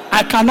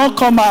 I cannot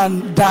come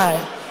and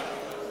die.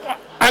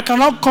 I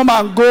cannot come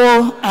and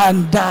go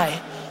and die.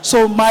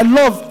 So my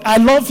love, I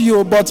love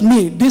you, but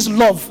me, this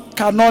love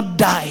cannot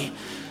die.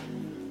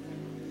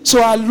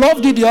 So I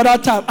loved you the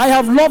other time. I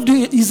have loved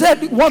you. He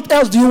said, what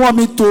else do you want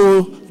me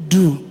to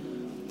do?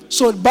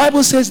 So the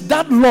Bible says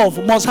that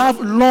love must have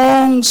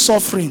long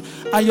suffering.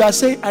 And you are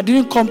saying, I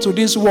didn't come to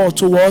this world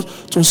to what?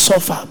 To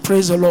suffer.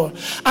 Praise the Lord.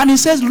 And he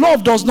says,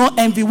 love does not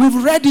envy.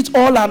 We've read it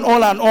all and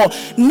all and all.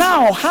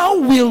 Now, why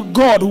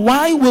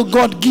will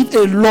God give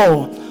a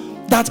law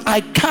that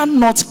I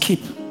cannot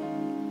keep?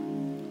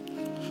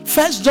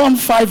 1 John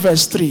 5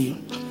 verse 3.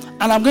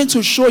 And I'm going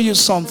to show you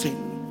something.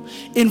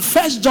 In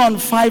 1 John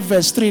 5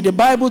 verse 3, the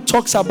Bible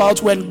talks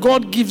about when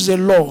God gives a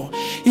law.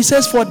 He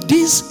says, for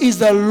this is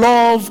the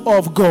love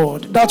of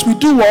God, that we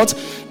do what?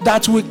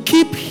 That we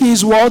keep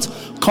his what?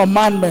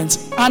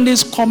 Commandments. And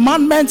his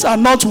commandments are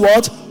not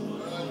what?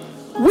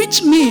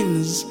 Which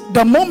means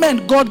the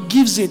moment God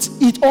gives it,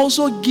 it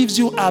also gives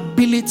you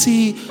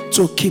ability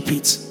to keep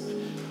it.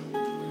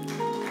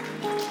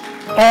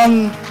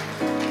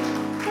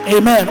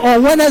 Amen.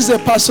 On Wednesday,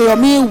 Pastor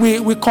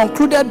Yomi, we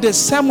concluded the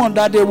sermon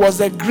that there was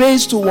a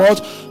grace to what?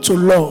 To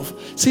love.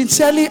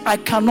 Sincerely, I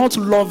cannot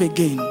love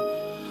again.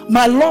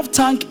 My love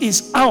tank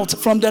is out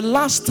from the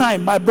last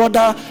time my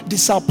brother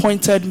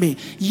disappointed me.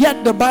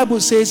 Yet the Bible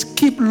says,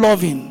 keep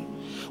loving.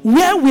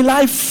 Where will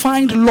I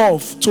find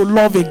love to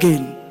love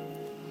again?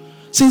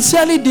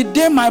 Sincerely, the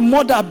day my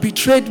mother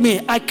betrayed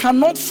me, I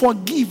cannot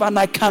forgive and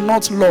I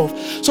cannot love.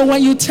 So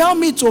when you tell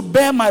me to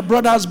bear my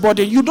brother's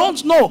body, you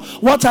don't know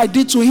what I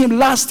did to him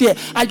last year.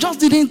 I just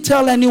didn't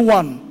tell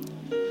anyone.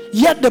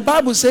 Yet the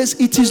Bible says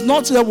it is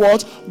not a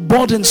word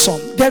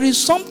burdensome. There is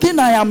something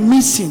I am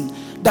missing,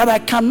 that I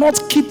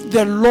cannot keep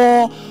the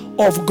law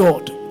of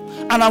God.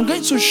 And I'm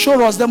going to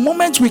show us the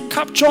moment we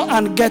capture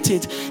and get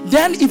it.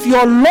 Then if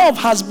your love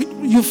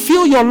you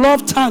feel your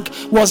love tank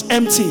was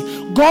empty,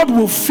 God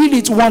will fill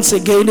it once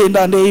again in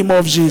the name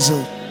of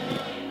Jesus.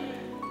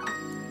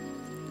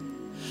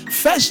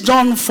 1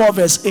 John 4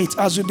 verse 8,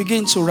 as we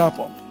begin to wrap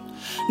up.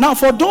 Now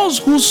for those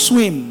who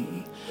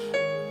swim,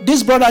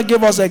 this brother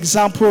gave us an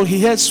example. He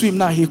had swim.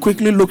 Now he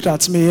quickly looked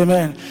at me,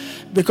 amen,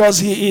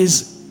 because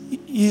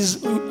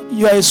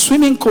you are a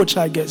swimming coach,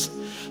 I guess.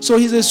 So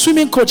he's a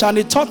swimming coach, and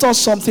he taught us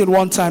something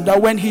one time,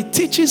 that when he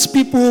teaches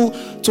people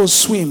to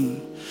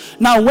swim.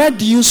 Now, where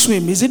do you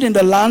swim? Is it in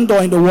the land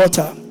or in the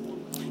water?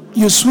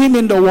 You swim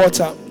in the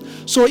water.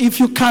 So if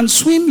you can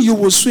swim, you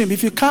will swim.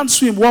 If you can't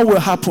swim, what will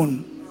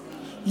happen?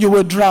 You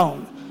will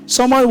drown.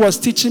 Someone was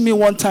teaching me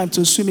one time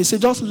to swim. He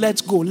said, just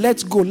let go, let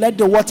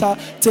the water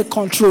take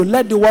control.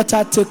 Let the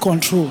water take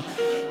control.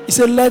 He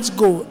said, let's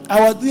go.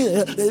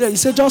 He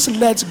said, just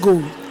let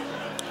go.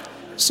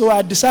 So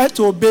I decided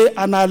to obey,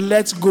 and I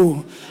let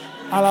go.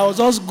 And I was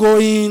just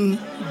going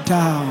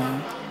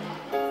down.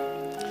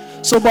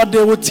 So, but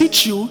they will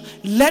teach you,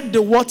 let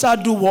the water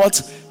do what?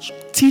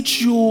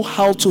 Teach you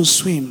how to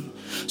swim.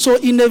 So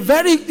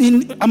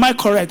am I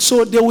correct?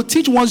 So they will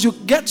teach, once you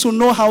get to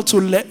know how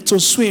to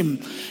swim,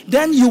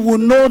 then you will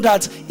know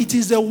that it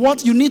is the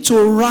water, you need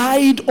to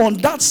ride on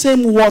that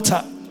same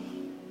water.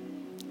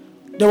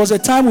 There was a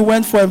time we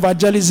went for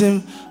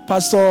evangelism.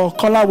 Pastor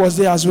Kola was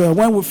there as well.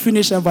 When we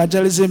finished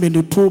evangelism in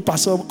the pool,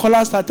 Pastor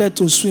Kola started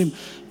to swim.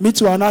 Me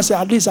too, and I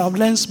said, at least I've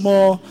learned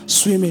more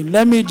swimming.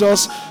 Let me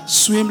just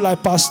swim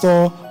like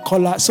Pastor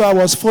Kola. So I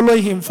was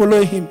following him.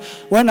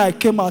 When I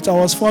came out, I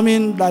was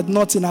forming like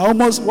nothing.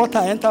 Water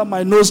entered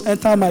my nose,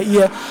 entered my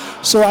ear.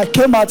 So I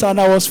came out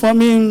and I was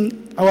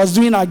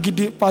doing a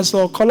giddy.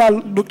 Pastor Kola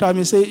looked at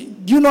me and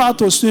said, do you know how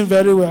to swim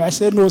very well? I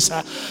said, no,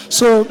 sir.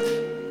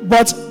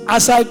 But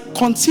as I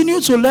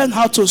continued to learn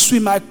how to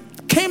swim, I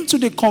came to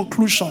the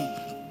conclusion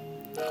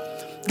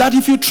that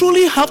if you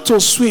truly have to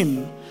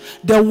swim,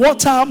 the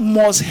water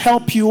must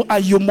help you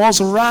and you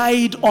must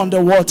ride on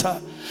the water.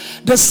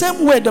 The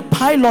same way the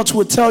pilot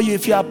will tell you,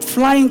 if you are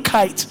flying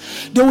kite,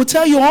 they will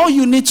tell you all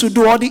you need to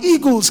do, or the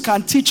eagles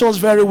can teach us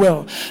very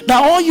well,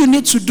 that all you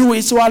need to do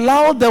is to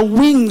allow the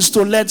wings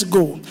to let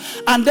go.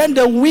 And then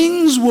the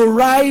wings will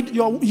ride,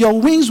 your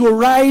wings will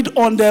ride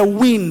on the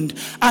wind,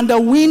 and the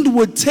wind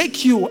will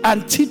take you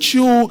and teach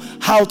you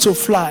how to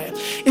fly.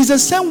 It's the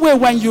same way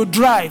when you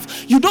drive.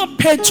 You don't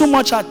pay too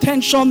much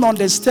attention on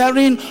the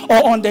steering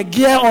or on the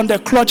gear, on the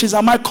clutches.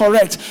 Am I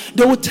correct?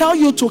 They will tell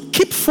you to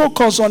keep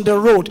focus on the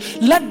road.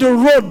 Let the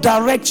road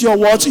direct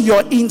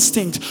your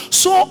instinct.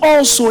 So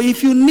also,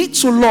 if you need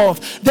to love,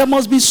 there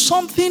must be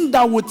something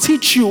that will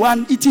teach you,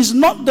 and it is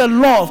not the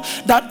love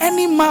that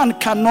any man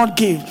cannot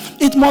give.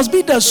 It must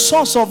be the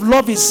source of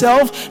love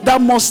itself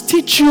that must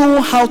teach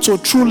you how to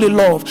truly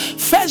love.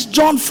 1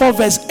 John 4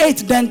 verse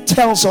 8 then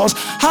tells us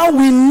how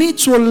we need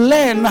to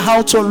learn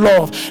how to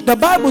love. The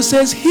Bible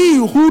says, he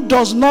who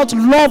does not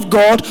love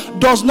God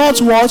does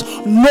not what?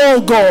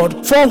 Know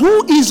God. For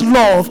who is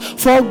love?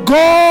 For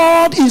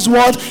God is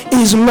what?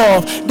 Is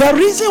love. The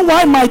reason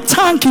why my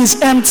tank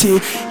is empty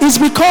is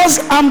because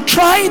I'm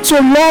trying to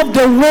love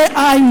the way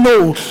I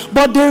know.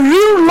 But the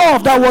real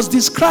love that was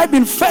described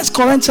in 1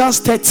 Corinthians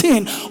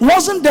 13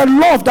 wasn't the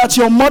love that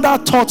your mother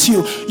taught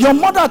you. Your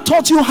mother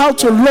taught you how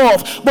to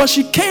love, but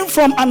she came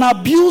from an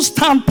abused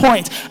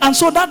standpoint. And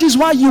so that is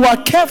why you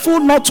are careful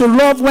not to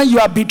love when you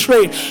are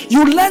betrayed.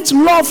 You learned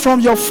love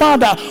from your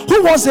father,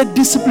 who was a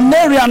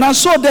disciplinarian, and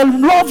so the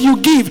love you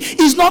give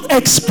is not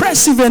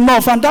expressive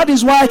enough, and that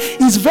is why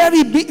it's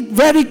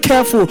very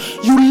careful.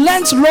 You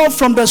learned love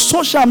from the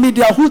social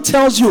media, who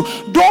tells you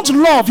don't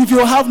love if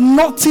you have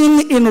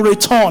nothing in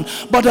return.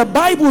 But the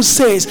Bible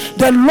says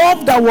the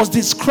love that was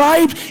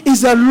described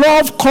is a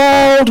love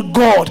called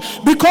God,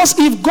 because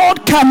if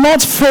God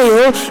cannot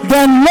fail,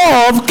 then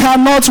love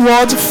cannot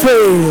what?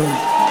 Fail.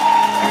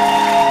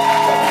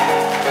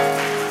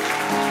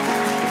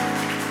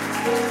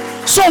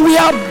 So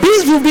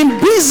we've been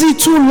busy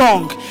too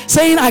long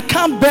saying I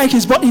can't beg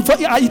his, but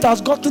it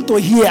has gotten to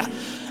here.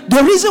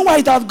 The reason why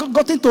it has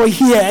gotten to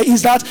here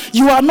is that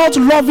you are not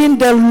loving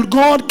the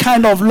God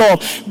kind of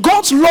love.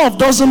 God's love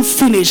doesn't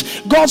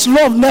finish. God's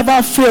love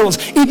never fails.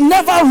 It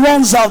never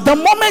runs out. The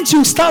moment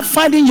you start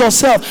finding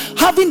yourself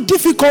having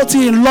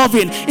difficulty in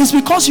loving, it's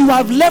because you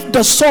have left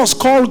the source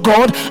called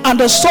God and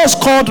the source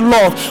called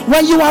love.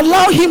 When you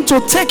allow him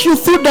to take you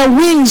through the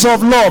wings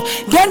of love,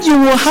 then you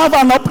will have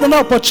an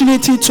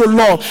opportunity to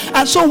love.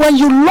 And so when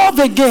you love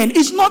again,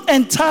 it's not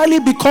entirely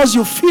because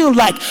you feel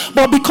like,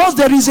 but because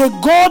there is a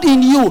God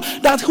in you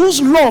that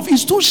whose love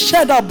is too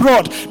shed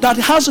abroad, that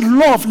has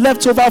love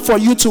left over for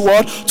you to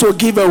what? To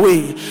give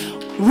away.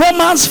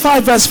 Romans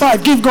 5 verse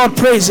 5. Give God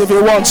praise if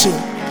you want to.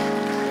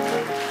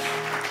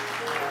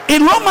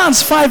 In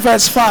Romans 5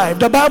 verse 5,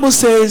 the Bible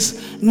says,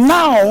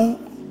 now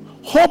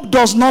hope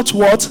does not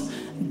what?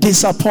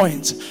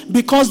 Disappoint,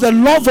 because the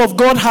love of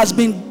God has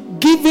been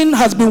given,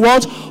 has been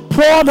what?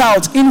 Poured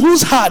out. In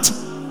whose heart?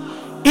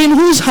 In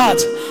whose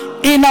heart?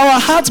 in our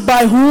hearts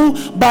by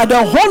who? By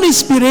the Holy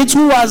Spirit,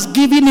 who has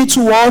given it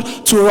to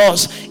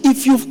us.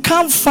 If you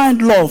can't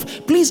find love,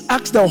 please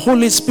ask the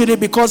Holy Spirit,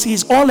 because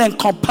he's all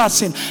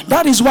encompassing.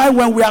 That is why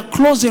when we are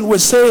closing, we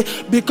say,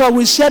 because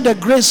we share the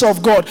grace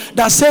of God,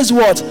 that says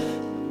what?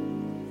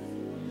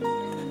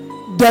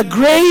 The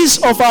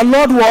grace of our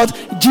Lord, what?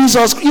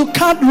 Jesus. You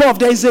can't love.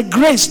 There is a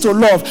grace to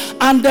love.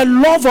 And the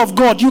love of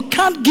God, you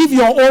can't give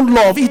your own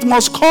love. It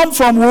must come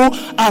from who?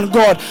 And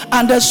God.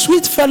 And the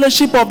sweet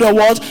fellowship of the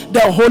word,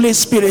 the Holy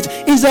Spirit.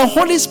 Is the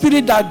Holy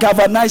Spirit that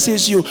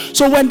galvanizes you.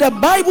 So when the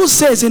Bible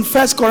says in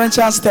 1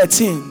 Corinthians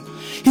 13,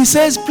 he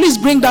says, please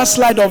bring that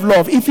slide of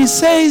love. If he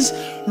says,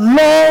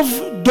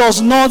 love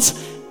does not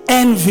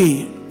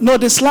envy. No,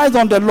 the slide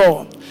on the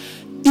law.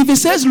 If he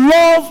says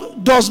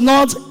love does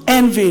not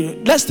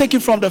envy, let's take it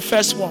from the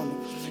first one.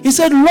 He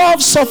said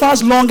love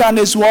suffers long and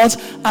is what?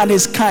 And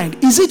is kind.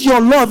 Is it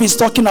your love he's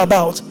talking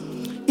about?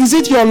 Is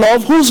it your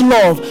love? Whose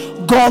love?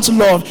 God's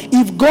love.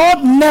 If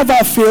God never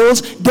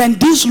fails, then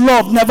this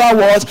love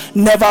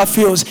never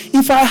fails.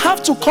 If I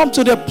have to come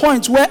to the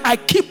point where I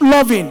keep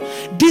loving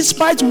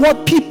despite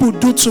what people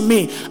do to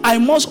me, I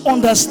must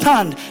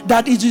understand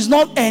that it is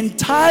not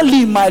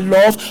entirely my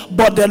love,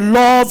 but the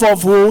love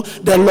of who?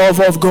 The love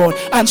of God.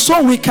 And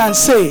so we can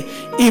say,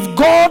 if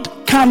God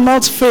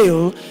cannot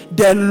fail,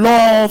 then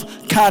love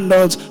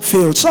cannot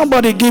fail.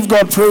 Somebody give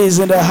God praise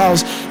in the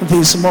house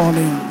this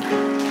morning.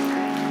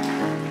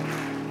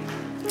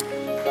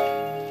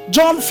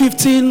 John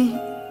 15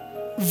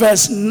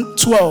 verse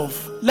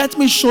 12. Let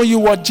me show you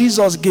what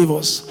Jesus gave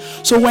us.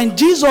 So when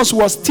Jesus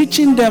was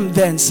teaching them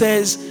then,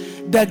 says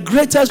the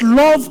greatest,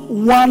 love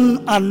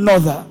one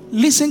another.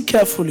 Listen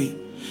carefully.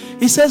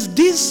 He says,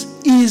 this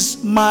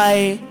is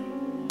my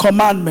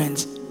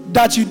commandment,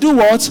 that you do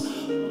what?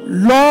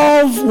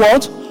 Love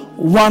what?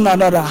 One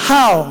another.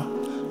 How?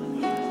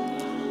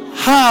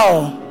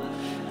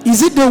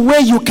 Is it the way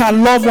you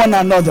can love one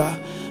another?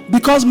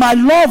 Because my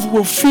love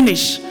will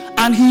finish.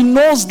 And he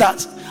knows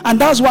that.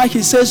 And that's why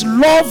he says,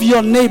 love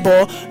your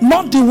neighbor,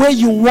 not the way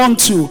you want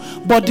to,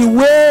 but the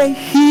way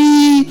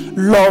he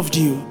loved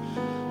you.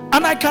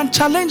 And I can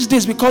challenge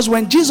this, because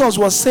when Jesus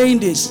was saying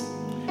this,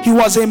 he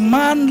was a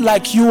man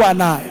like you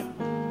and I.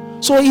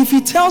 So if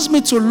he tells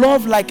me to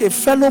love like a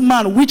fellow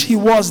man, which he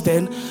was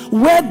then,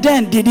 where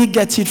then did he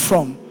get it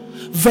from?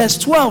 Verse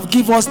 12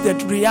 gives us the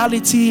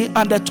reality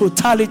and the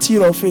totality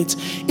of it.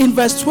 In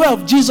verse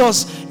 12,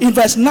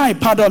 verse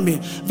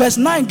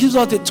 9 gives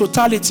us the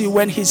totality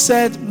when he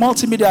said,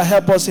 multimedia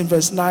help us in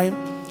verse 9.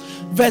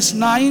 Verse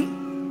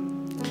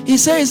 9, he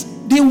says,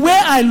 the way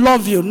I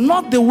love you,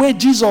 not the way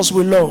Jesus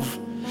will love.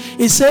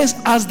 It says,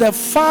 as the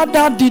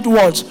Father did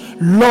what?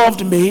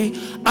 Loved me,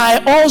 I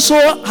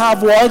also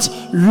have what?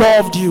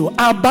 Loved you.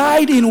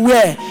 Abide in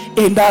where?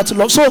 In that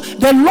love. So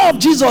the love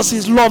Jesus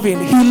is loving,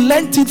 he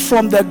lent it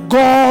from the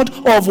God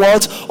of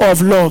what?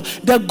 Of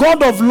love. The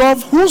God of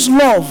love, whose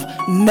love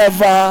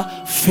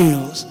never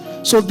fails.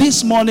 So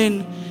this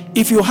morning,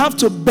 if you have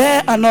to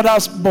bear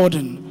another's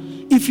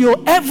burden, if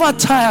you're ever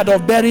tired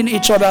of bearing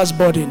each other's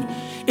burden,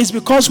 it's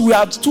because we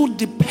are too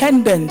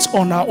dependent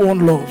on our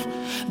own love.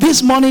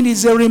 This morning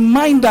is a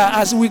reminder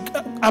as we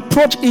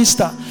approach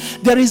Easter.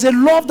 There is a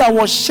love that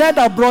was shed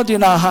abroad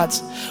in our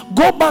hearts.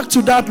 Go back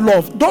to that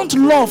love. Don't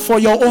love for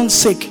your own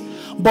sake,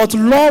 but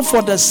love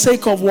for the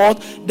sake of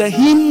what? The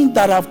him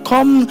that have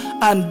come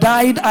and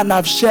died and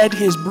have shed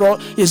his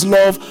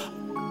love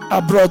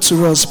abroad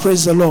to us.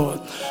 Praise the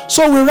Lord.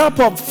 So we wrap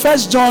up 1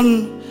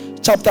 John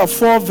chapter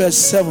 4 verse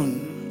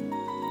 7.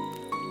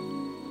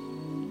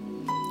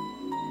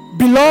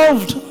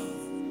 Beloved,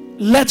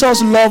 let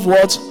us love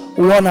what?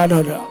 One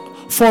another.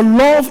 For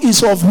love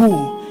is of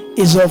who?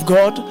 Is of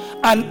God.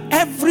 And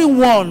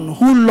everyone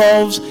who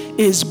loves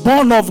is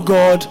born of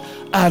God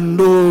and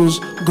knows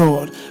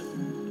God.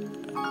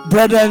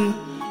 Brethren,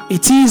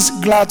 it is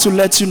glad to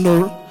let you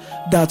know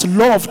that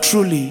love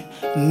truly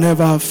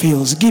never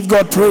fails. Give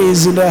God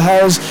praise in the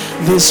house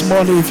this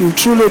morning if you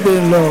truly be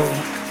in love.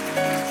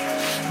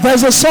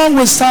 There's a song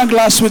we sang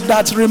last week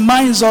that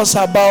reminds us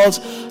about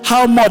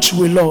how much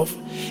we love.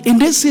 In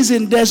this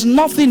season, there's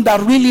nothing that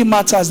really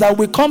matters, that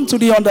we come to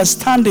the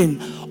understanding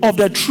of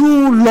the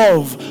true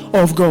love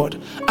of God.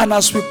 And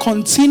as we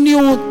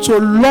continue to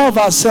love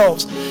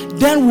ourselves,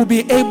 then we'll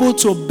be able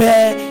to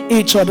bear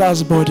each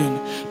other's burden.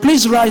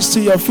 Please rise to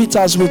your feet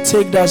as we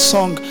take that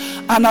song.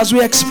 And as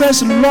we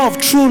express love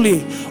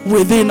truly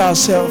within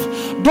ourselves.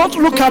 Don't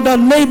look at the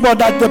neighbor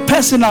that the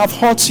person have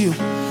hurt you.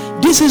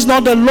 This is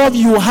not the love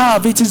you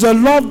have. It is a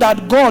love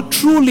that God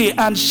truly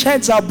and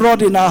sheds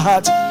abroad in our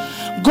heart.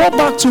 Go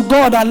back to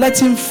God and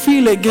let him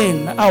fill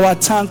again our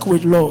tank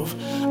with love.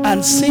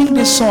 And sing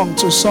this song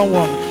to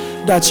someone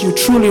that you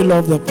truly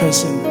love the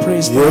person.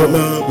 Praise God. You're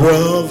my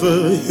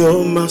brother,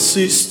 you're my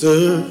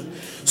sister.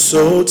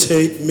 So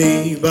take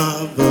me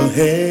by the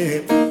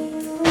hand.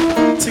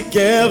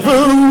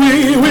 Together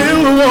we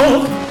will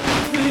walk.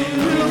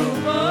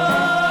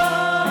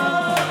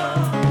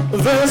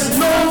 There's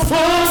no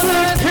force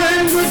that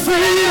can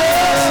defeat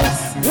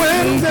us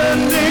when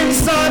standing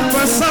side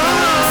by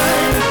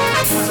side.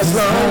 As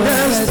long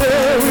as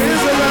there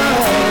is a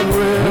life,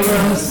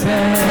 we'll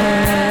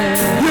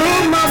stand.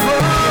 You're my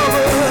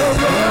brother,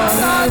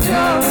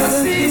 you're my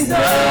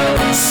sister.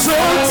 So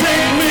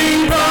take me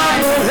by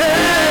the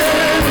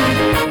hand.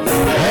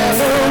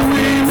 Together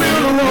we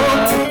will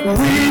walk,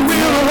 we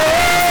will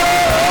walk.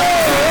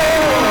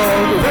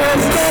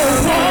 There's no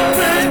one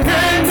that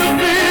can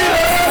defeat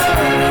us.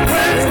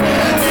 When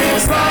standing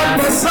side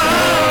by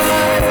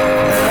side.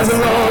 As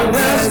long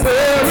as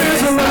there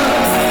is a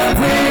life,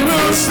 we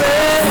will stand.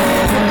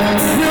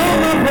 You're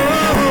my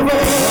brother,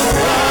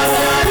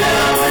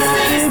 you're my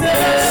sister.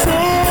 So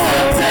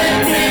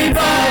take me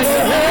by the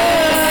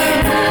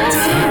hand.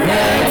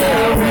 Together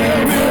we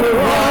will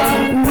walk,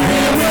 we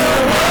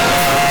will walk.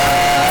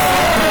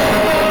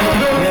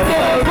 There's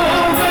no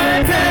one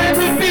that can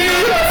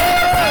defeat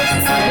us. When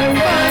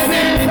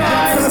standing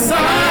side by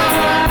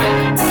side.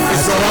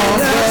 As long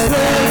as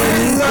there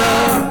is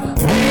love,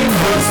 we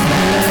will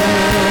stand.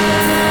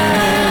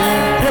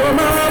 You're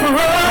my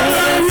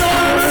brother,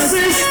 you're my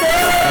sister.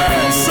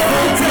 So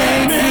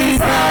take me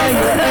by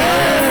the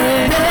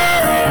hand.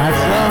 As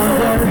long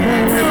as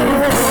there is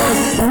love,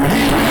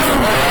 we will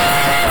walk.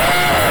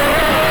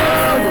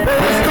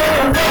 There's no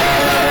one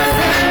that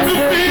can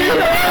defeat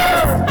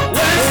us.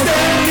 We're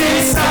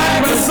standing side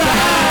by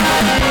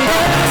side.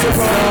 As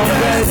long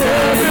as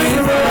there is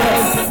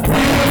love,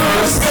 we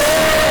will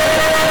stand.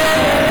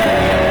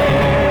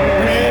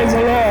 Praise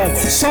the Lord.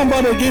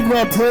 Somebody give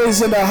God praise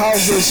in the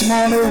house this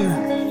morning.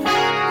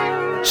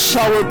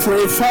 Shall we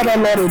pray? Father,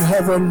 Lord in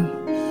heaven,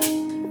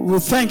 we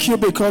thank you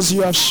because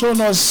you have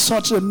shown us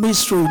such a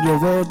mystery in your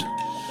word.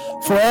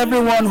 For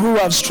everyone who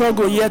have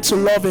struggled yet to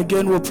love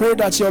again, we pray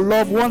that your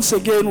love once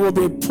again will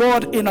be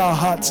poured in our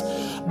hearts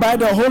by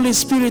the Holy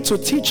Spirit to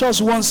teach us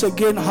once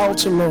again how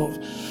to love.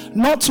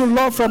 Not to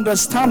love from the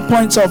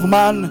standpoint of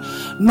man,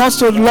 not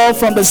to love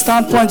from the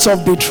standpoint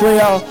of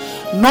betrayal,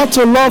 not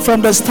to love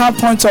from the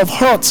standpoint of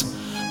hurt,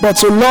 but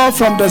to love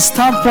from the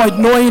standpoint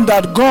knowing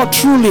that God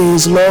truly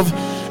is love,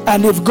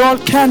 and if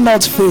God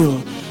cannot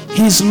fail,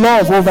 his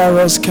love over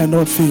us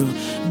cannot fail.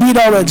 Be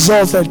thou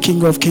exalted,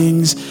 King of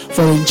Kings,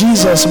 for in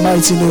Jesus'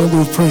 mighty name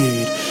we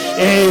prayed.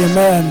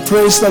 Amen.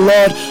 Praise the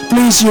Lord.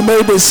 Please, you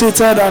may be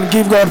seated and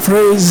give God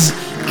praise.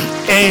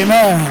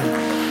 Amen.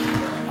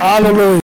 Hallelujah.